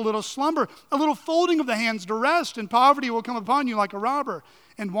sleep, a little slumber, a little folding of the hands to rest, and poverty will come upon you like a robber,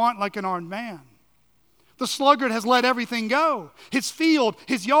 and want like an armed man. The sluggard has let everything go. His field,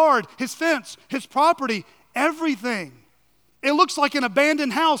 his yard, his fence, his property, everything. It looks like an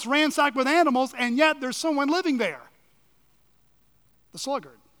abandoned house ransacked with animals, and yet there's someone living there. The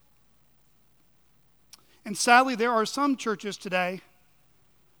sluggard. And sadly, there are some churches today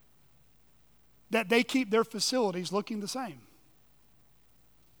that they keep their facilities looking the same.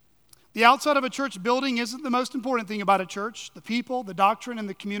 The outside of a church building isn't the most important thing about a church. The people, the doctrine, and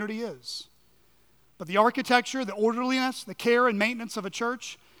the community is. But the architecture, the orderliness, the care and maintenance of a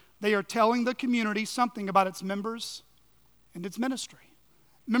church, they are telling the community something about its members and its ministry.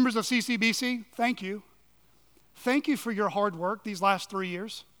 Members of CCBC, thank you. Thank you for your hard work these last 3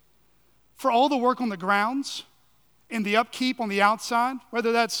 years. For all the work on the grounds and the upkeep on the outside,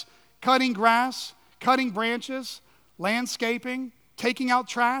 whether that's cutting grass, cutting branches, landscaping, taking out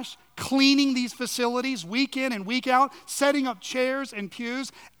trash, cleaning these facilities week in and week out, setting up chairs and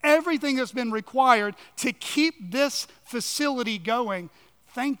pews, everything that's been required to keep this facility going.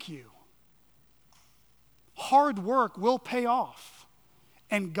 Thank you. Hard work will pay off,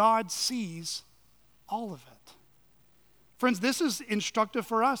 and God sees all of it. Friends, this is instructive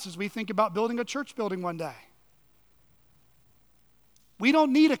for us as we think about building a church building one day. We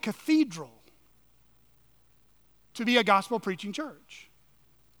don't need a cathedral to be a gospel preaching church.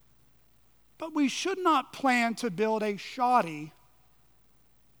 But we should not plan to build a shoddy,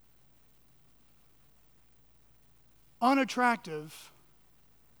 unattractive,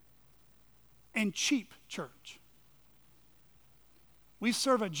 and cheap church. We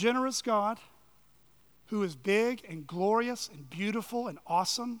serve a generous God who is big and glorious and beautiful and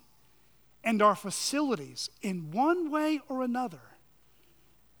awesome, and our facilities, in one way or another,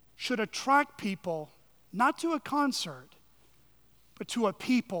 should attract people not to a concert, but to a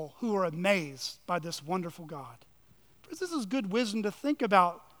people who are amazed by this wonderful God. Because this is good wisdom to think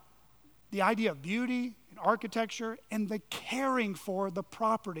about the idea of beauty and architecture and the caring for the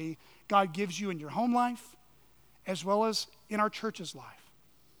property God gives you in your home life as well as in our church's life.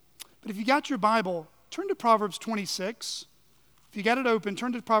 But if you got your Bible, turn to Proverbs 26. If you got it open,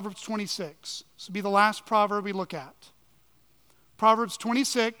 turn to Proverbs 26. This will be the last proverb we look at. Proverbs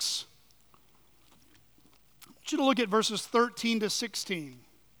 26. I want you to look at verses 13 to 16.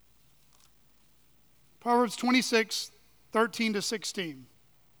 Proverbs 26, 13 to 16.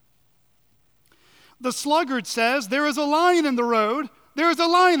 The sluggard says, there is a lion in the road, there is a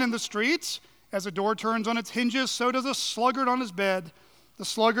lion in the streets. As a door turns on its hinges, so does a sluggard on his bed. The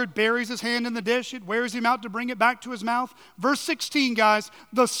sluggard buries his hand in the dish. It wears him out to bring it back to his mouth. Verse 16, guys.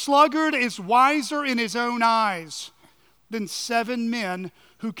 The sluggard is wiser in his own eyes than 7 men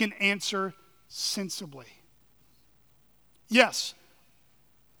who can answer sensibly. Yes,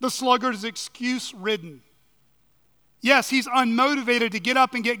 the sluggard is excuse-ridden. Yes, he's unmotivated to get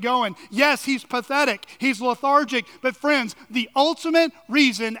up and get going. Yes, he's pathetic. He's lethargic. But friends, the ultimate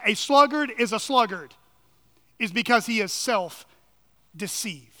reason a sluggard is because he is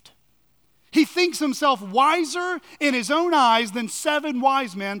self-deceived. He thinks himself wiser in his own eyes than 7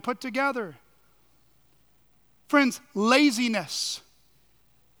 wise men put together. Friends, laziness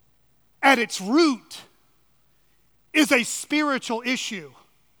at its root is a spiritual issue,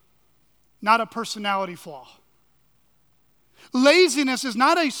 not a personality flaw. Laziness is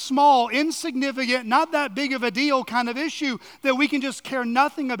not a small, insignificant, not that big of a deal kind of issue that we can just care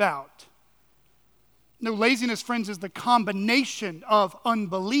nothing about. No, laziness, friends, is the combination of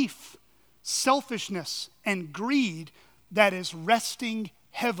unbelief, selfishness, and greed that is resting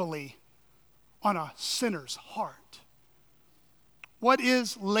heavily on a sinner's heart. What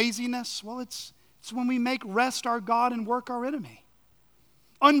is laziness? Well, it's when we make rest our God and work our enemy.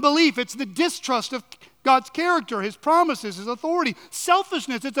 Unbelief, it's the distrust of God's character, His promises, His authority.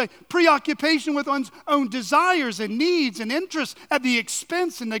 Selfishness, it's a preoccupation with one's own desires and needs and interests at the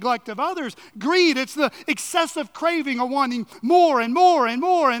expense and neglect of others. Greed, it's the excessive craving of wanting more and more and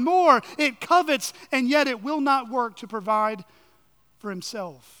more and more. It covets, and yet it will not work to provide for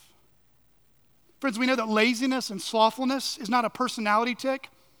himself. Friends, we know that laziness and slothfulness is not a personality tick,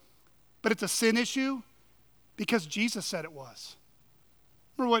 but it's a sin issue because Jesus said it was.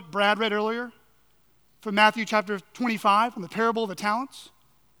 Remember what Brad read earlier from Matthew chapter 25 on the parable of the talents?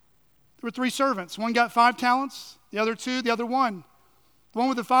 There were 3 servants. One got 5 talents, the other 2, the other 1. The one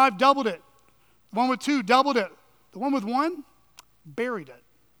with the 5 doubled it. The one with 2 doubled it. The one with 1 buried it.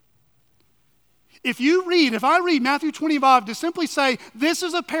 If I read Matthew 25 to simply say, this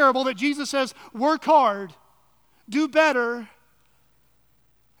is a parable that Jesus says, work hard, do better,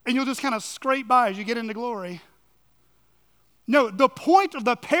 and you'll just kind of scrape by as you get into glory. No, the point of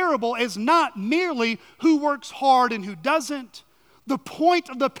the parable is not merely who works hard and who doesn't. The point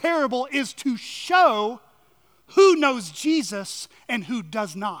of the parable is to show who knows Jesus and who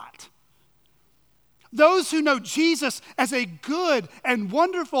does not. Those who know Jesus as a good and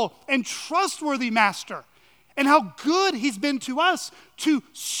wonderful and trustworthy master, and how good He's been to us to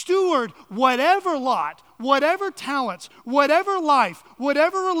steward whatever lot, whatever talents, whatever life,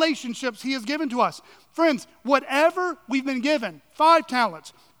 whatever relationships He has given to us. Friends, whatever we've been given, 5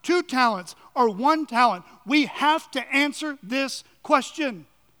 talents, 2 talents, or 1 talent, we have to answer this question.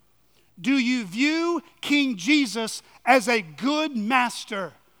 Do you view King Jesus as a good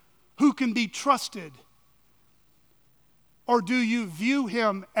master who can be trusted? Or do you view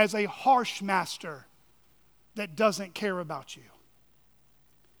Him as a harsh master that doesn't care about you?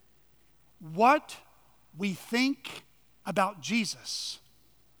 What we think about Jesus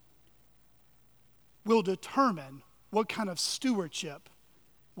will determine what kind of stewardship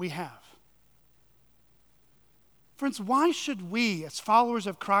we have. Friends, why should we, as followers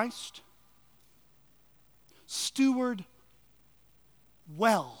of Christ, steward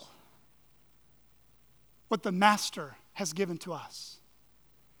well what the Master has given to us?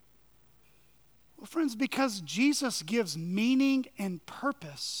 Well, friends, because Jesus gives meaning and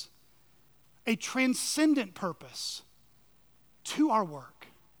purpose, a transcendent purpose, to our work.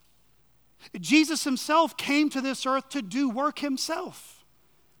 Jesus Himself came to this earth to do work Himself.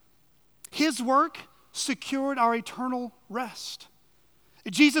 His work secured our eternal rest.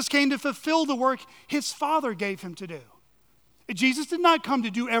 Jesus came to fulfill the work His Father gave Him to do. Jesus did not come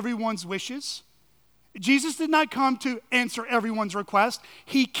to do everyone's wishes. Jesus did not come to answer everyone's request.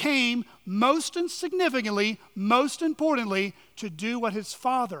 He came most significantly, most importantly, to do what his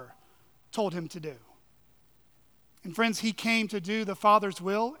Father told him to do. And friends, he came to do the Father's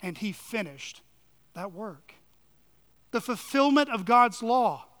will, and he finished that work. The fulfillment of God's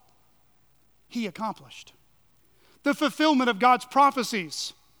law, he accomplished. The fulfillment of God's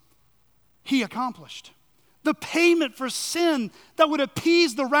prophecies, he accomplished. The payment for sin that would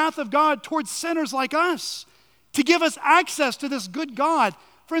appease the wrath of God towards sinners like us, to give us access to this good God.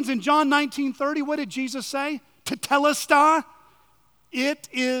 Friends, in John 19:30, what did Jesus say? Tetelestai, it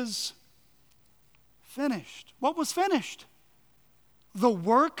is finished. What was finished? The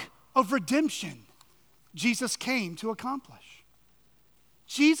work of redemption Jesus came to accomplish.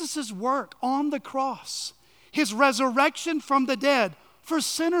 Jesus' work on the cross, his resurrection from the dead, for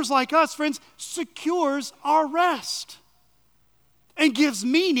sinners like us, friends, secures our rest and gives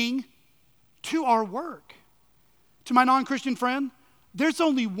meaning to our work. To my non-Christian friend, there's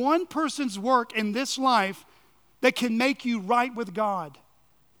only one person's work in this life that can make you right with God,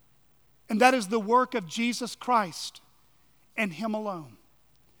 and that is the work of Jesus Christ and him alone.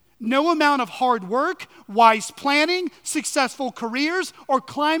 No amount of hard work, wise planning, successful careers, or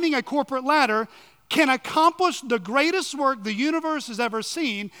climbing a corporate ladder can accomplish the greatest work the universe has ever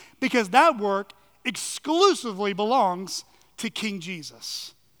seen, because that work exclusively belongs to King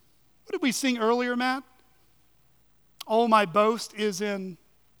Jesus. What did we sing earlier, Matt? All my boast is in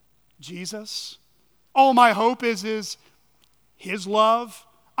Jesus. All my hope is his love.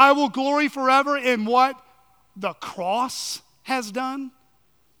 I will glory forever in what the cross has done.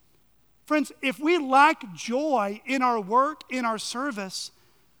 Friends, if we lack joy in our work, in our service,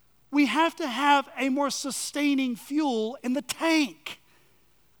 we have to have a more sustaining fuel in the tank.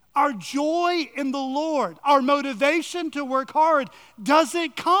 Our joy in the Lord, our motivation to work hard,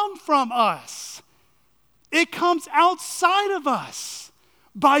 doesn't come from us. It comes outside of us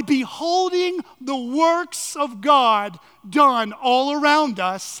by beholding the works of God done all around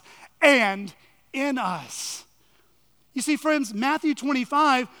us and in us. You see, friends, Matthew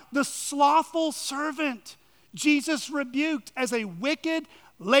 25, the slothful servant, Jesus rebuked as a wicked,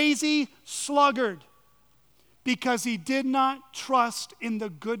 lazy sluggard because he did not trust in the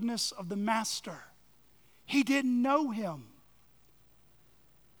goodness of the master. He didn't know him.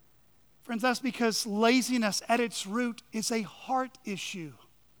 Friends, that's because laziness at its root is a heart issue.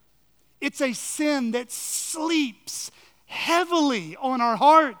 It's a sin that sleeps heavily on our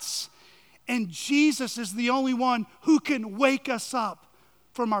hearts. And Jesus is the only one who can wake us up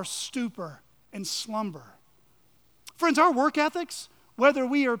from our stupor and slumber. Friends, our work ethics, whether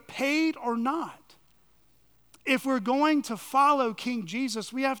we are paid or not, if we're going to follow King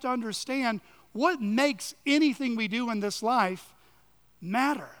Jesus, we have to understand what makes anything we do in this life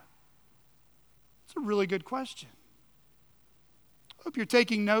matter. It's a really good question. I hope you're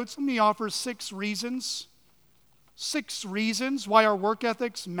taking notes. Let me offer 6 reasons. 6 reasons why our work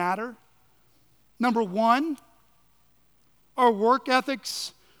ethics matter. Number 1, our work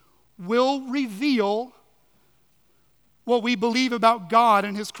ethics will reveal what we believe about God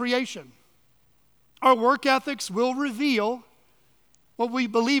and his creation. Our work ethics will reveal what we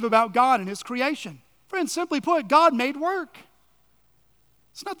believe about God and his creation. Friends, simply put, God made work.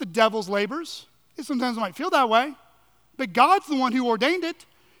 It's not the devil's labors. Sometimes it might feel that way, but God's the one who ordained it.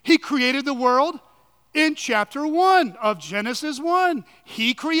 He created the world in chapter 1 of Genesis 1.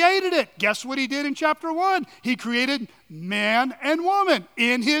 He created it. Guess what he did in chapter 1? He created man and woman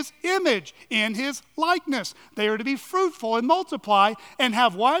in his image, in his likeness. They are to be fruitful and multiply and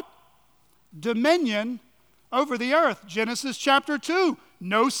have what? Dominion over the earth. Genesis chapter 2.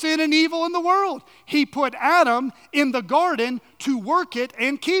 No sin and evil in the world. He put Adam in the garden to work it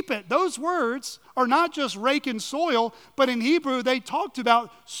and keep it. Those words are not just raking soil, but in Hebrew they talked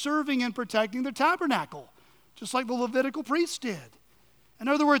about serving and protecting the tabernacle, just like the Levitical priests did. In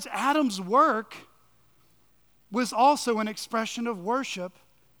other words, Adam's work was also an expression of worship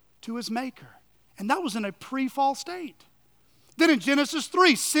to his Maker. And that was in a pre-fall state. Then in Genesis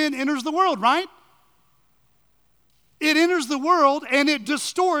 3, sin enters the world, right? It enters the world and it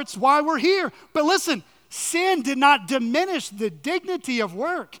distorts why we're here. But listen, sin did not diminish the dignity of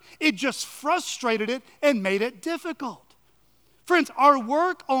work. It just frustrated it and made it difficult. Friends, our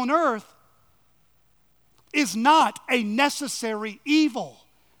work on earth is not a necessary evil.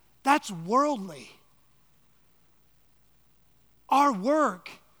 That's worldly. Our work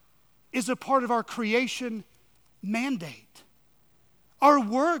is a part of our creation mandate. Our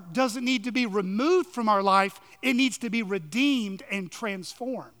work doesn't need to be removed from our life. It needs to be redeemed and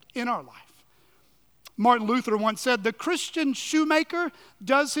transformed in our life. Martin Luther once said, "The Christian shoemaker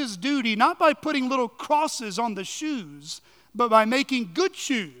does his duty not by putting little crosses on the shoes, but by making good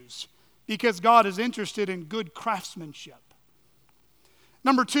shoes, because God is interested in good craftsmanship."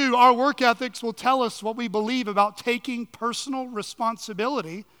 Number two, our work ethics will tell us what we believe about taking personal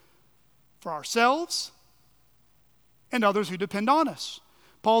responsibility for ourselves and others who depend on us.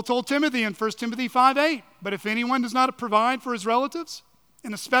 Paul told Timothy in 1 Timothy 5:8, "But if anyone does not provide for his relatives,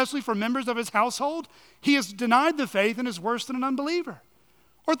 and especially for members of his household, he has denied the faith and is worse than an unbeliever."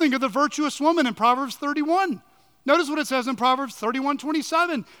 Or think of the virtuous woman in Proverbs 31. Notice what it says in Proverbs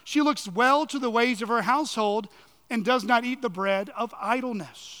 31:27. "She looks well to the ways of her household and does not eat the bread of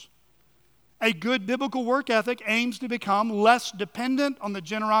idleness." A good biblical work ethic aims to become less dependent on the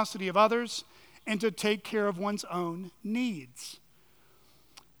generosity of others and to take care of one's own needs.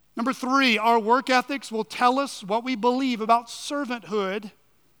 Number three, our work ethics will tell us what we believe about servanthood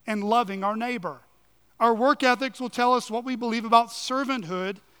and loving our neighbor. Our work ethics will tell us what we believe about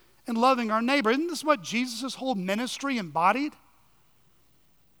servanthood and loving our neighbor. Isn't this what Jesus' whole ministry embodied?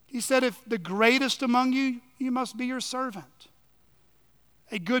 He said, "If the greatest among you, you must be your servant."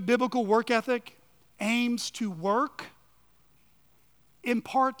 A good biblical work ethic aims to work in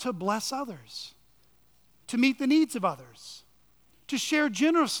part to bless others, to meet the needs of others, to share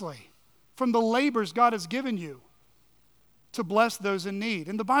generously from the labors God has given you, to bless those in need.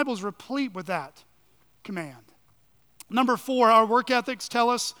 And the Bible is replete with that command. Number four, our work ethics tell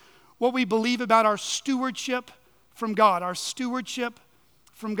us what we believe about our stewardship from God. Our stewardship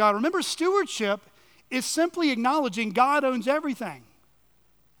from God. Remember, stewardship is simply acknowledging God owns everything,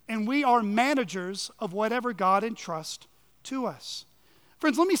 and we are managers of whatever God entrusts to us.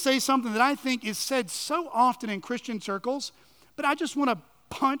 Friends, let me say something that I think is said so often in Christian circles, but I just want to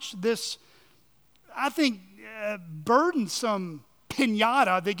punch this, I think, burdensome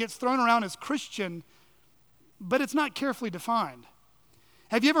pinata that gets thrown around as Christian, but it's not carefully defined.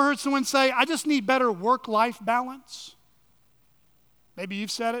 Have you ever heard someone say, "I just need better work-life balance"? Maybe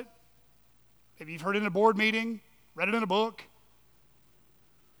you've said it. Maybe you've heard it in a board meeting, read it in a book.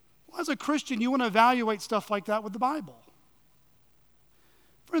 Well, as a Christian, you want to evaluate stuff like that with the Bible.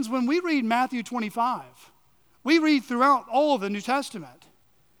 Friends, when we read Matthew 25, we read throughout all of the New Testament,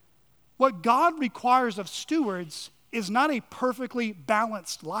 what God requires of stewards is not a perfectly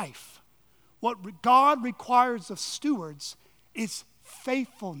balanced life. What God requires of stewards is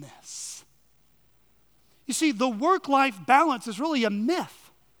faithfulness. You see, the work-life balance is really a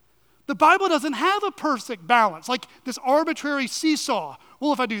myth. The Bible doesn't have a perfect balance, like this arbitrary seesaw.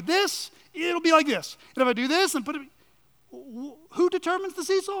 Well, if I do this, it'll be like this. And if I do this and put it, who determines the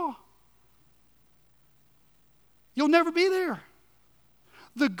seesaw? You'll never be there.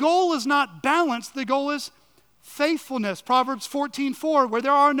 The goal is not balance, the goal is faithfulness. Proverbs 14:4, "Where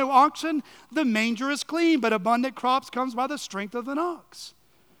there are no oxen, the manger is clean, but abundant crops comes by the strength of an ox."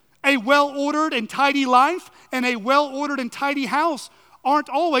 A well-ordered and tidy life and a well-ordered and tidy house aren't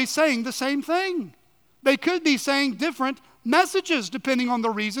always saying the same thing. They could be saying different messages depending on the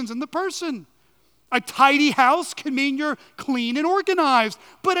reasons and the person. A tidy house can mean you're clean and organized,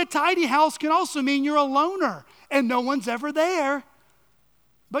 but a tidy house can also mean you're a loner and no one's ever there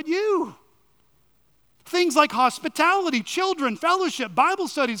but you. Things like hospitality, children, fellowship, Bible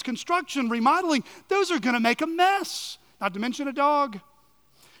studies, construction, remodeling, those are going to make a mess, not to mention a dog.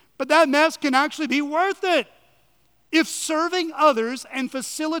 But that mess can actually be worth it if serving others and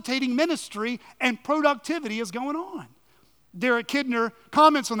facilitating ministry and productivity is going on. Derek Kidner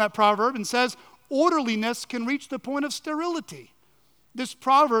comments on that proverb and says, "Orderliness can reach the point of sterility." This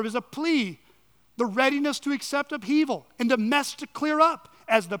proverb is a plea, the readiness to accept upheaval and the mess to clear up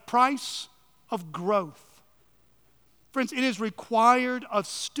as the price of growth. Friends, it is required of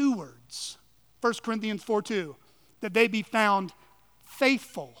stewards, 1 Corinthians 4:2, that they be found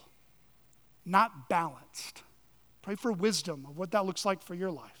faithful, not balanced. Pray for wisdom of what that looks like for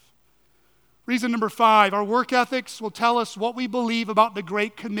your life. Reason number 5, our work ethics will tell us what we believe about the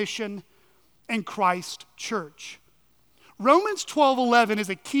Great Commission and Christ Church. Romans 12:11 is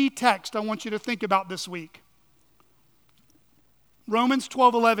a key text I want you to think about this week. Romans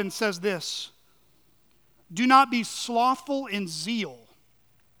 12:11 says this, "Do not be slothful in zeal,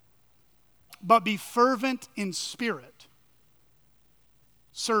 but be fervent in spirit,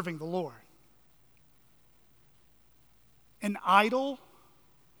 serving the Lord." An idle,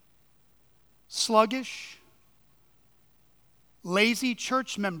 sluggish, lazy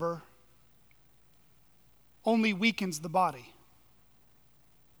church member only weakens the body.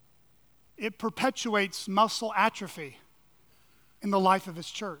 It perpetuates muscle atrophy in the life of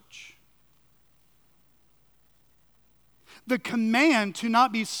his church. The command to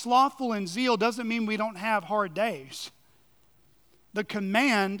not be slothful in zeal doesn't mean we don't have hard days. The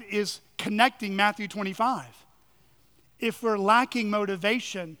command is connecting Matthew 25. If we're lacking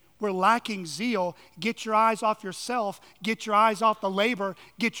motivation, we're lacking zeal, get your eyes off yourself, get your eyes off the labor,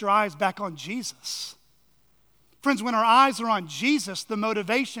 get your eyes back on Jesus. Friends, when our eyes are on Jesus, the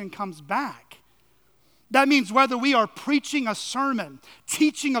motivation comes back. That means whether we are preaching a sermon,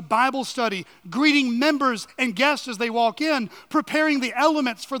 teaching a Bible study, greeting members and guests as they walk in, preparing the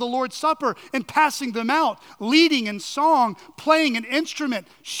elements for the Lord's Supper and passing them out, leading in song, playing an instrument,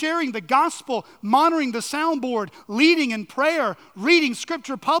 sharing the gospel, monitoring the soundboard, leading in prayer, reading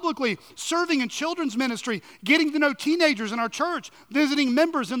scripture publicly, serving in children's ministry, getting to know teenagers in our church, visiting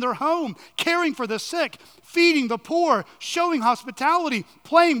members in their home, caring for the sick, feeding the poor, showing hospitality,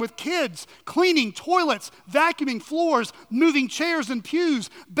 playing with kids, cleaning toilets, vacuuming floors, moving chairs and pews,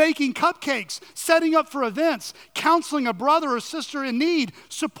 baking cupcakes, setting up for events, counseling a brother or sister in need,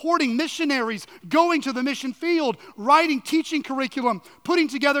 supporting missionaries, going to the mission field, writing teaching curriculum, putting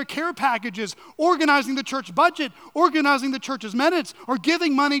together care packages, organizing the church budget, organizing the church's minutes, or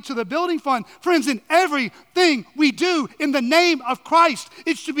giving money to the building fund. Friends, in everything we do in the name of Christ,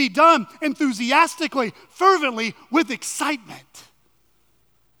 it should be done enthusiastically, fervently, with excitement.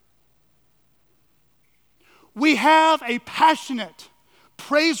 We have a passionate,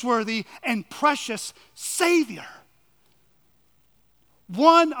 praiseworthy, and precious Savior.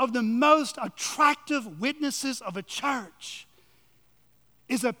 One of the most attractive witnesses of a church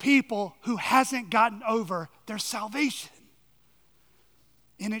is a people who hasn't gotten over their salvation.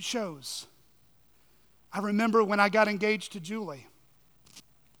 And it shows. I remember when I got engaged to Julie.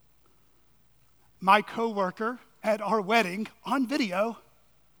 My coworker at our wedding on video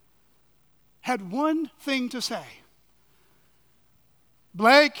had one thing to say.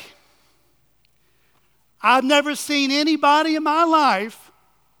 Blake, I've never seen anybody in my life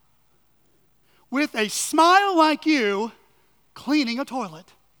with a smile like you cleaning a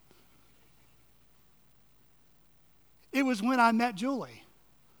toilet. It was when I met Julie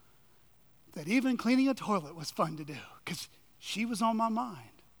that even cleaning a toilet was fun to do because she was on my mind.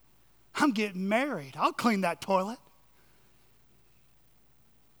 I'm getting married. I'll clean that toilet.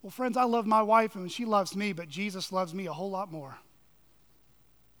 Well, friends, I love my wife and she loves me, but Jesus loves me a whole lot more.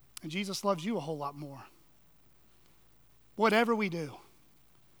 And Jesus loves you a whole lot more. Whatever we do,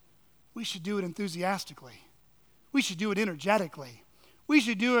 we should do it enthusiastically. We should do it energetically. We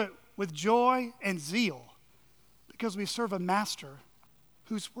should do it with joy and zeal because we serve a master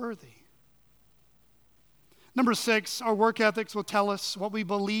who's worthy. Number 6, our work ethics will tell us what we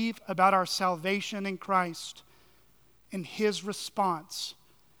believe about our salvation in Christ and His response,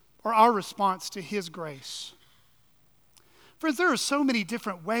 or our response to His grace. Friends, there are so many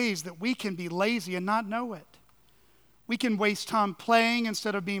different ways that we can be lazy and not know it. We can waste time playing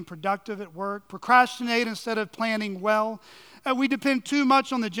instead of being productive at work, procrastinate instead of planning well. We depend too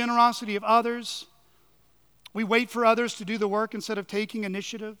much on the generosity of others. We wait for others to do the work instead of taking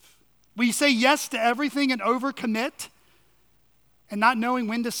initiative. We say yes to everything and overcommit and not knowing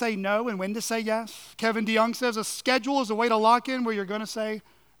when to say no and when to say yes. Kevin DeYoung says a schedule is a way to lock in where you're going to say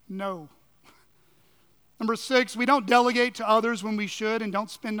no. Number 6, we don't delegate to others when we should and don't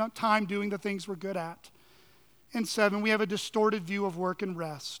spend time doing the things we're good at. And 7, we have a distorted view of work and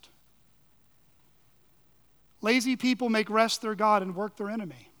rest. Lazy people make rest their God and work their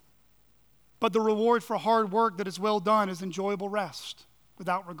enemy. But the reward for hard work that is well done is enjoyable rest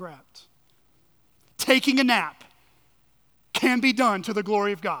without regret. Taking a nap can be done to the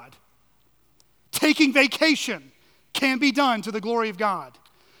glory of God. Taking vacation can be done to the glory of God.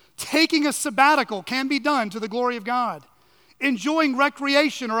 Taking a sabbatical can be done to the glory of God. Enjoying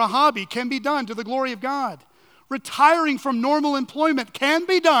recreation or a hobby can be done to the glory of God. Retiring from normal employment can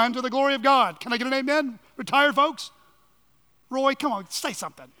be done to the glory of God. Can I get an amen? Retired folks? Roy, come on, say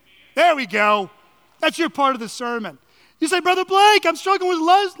something. There we go. That's your part of the sermon. You say, Brother Blake, I'm struggling with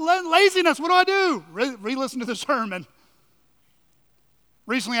laziness. What do I do? Re-listen to the sermon.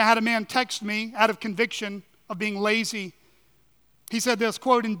 Recently, I had a man text me out of conviction of being lazy. He said this,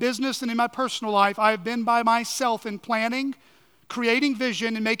 quote, in business and in my personal life, I have been by myself in planning, creating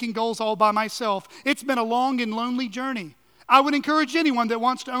vision, and making goals all by myself. It's been a long and lonely journey. I would encourage anyone that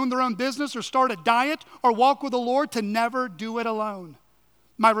wants to own their own business or start a diet or walk with the Lord to never do it alone.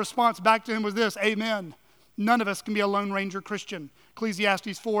 My response back to him was this, amen. None of us can be a Lone Ranger Christian.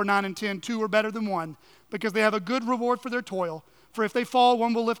 Ecclesiastes 4, 9, and 10, 2 are better than one because they have a good reward for their toil. For if they fall,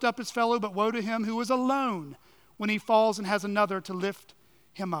 one will lift up his fellow, but woe to him who is alone when he falls and has another to lift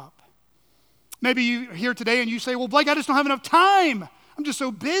him up. Maybe you're here today and you say, well, Blake, I just don't have enough time. I'm just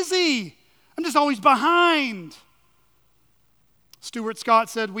so busy. I'm just always behind. Stuart Scott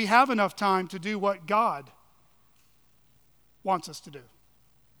said, we have enough time to do what God wants us to do.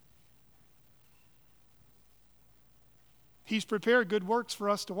 He's prepared good works for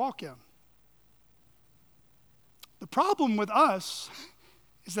us to walk in. The problem with us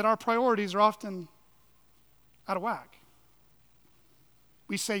is that our priorities are often out of whack.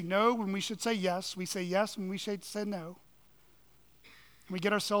 We say no when we should say yes. We say yes when we should say no. And we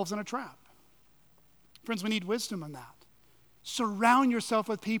get ourselves in a trap. Friends, we need wisdom in that. Surround yourself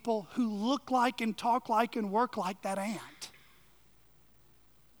with people who look like and talk like and work like that ant.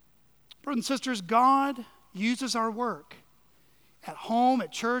 Brothers and sisters, God uses our work at home,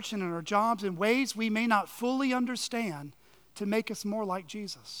 at church, and in our jobs in ways we may not fully understand to make us more like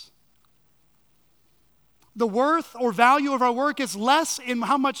Jesus. The worth or value of our work is less in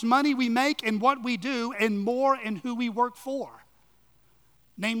how much money we make and what we do, and more in who we work for,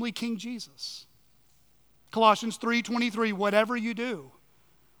 namely King Jesus. Colossians 3:23, whatever you do,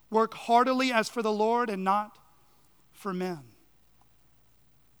 work heartily as for the Lord and not for men.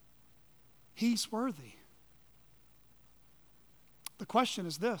 He's worthy. The question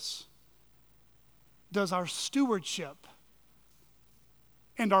is this: does our stewardship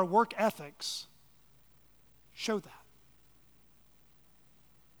and our work ethics show that?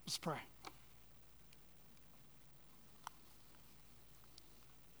 Let's pray.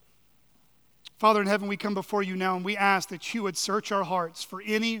 Father in heaven, we come before you now and we ask that you would search our hearts for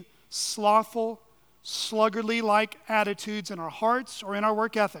any slothful, sluggardly-like attitudes in our hearts or in our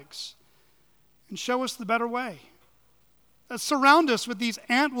work ethics, and show us the better way. Surround us with these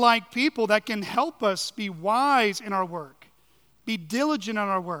ant-like people that can help us be wise in our work, be diligent in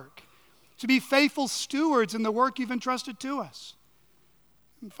our work, to be faithful stewards in the work you've entrusted to us.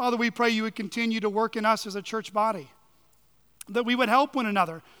 And Father, we pray you would continue to work in us as a church body, that we would help one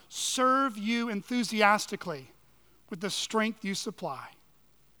another serve you enthusiastically with the strength you supply.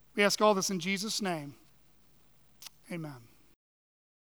 We ask all this in Jesus' name. Amen.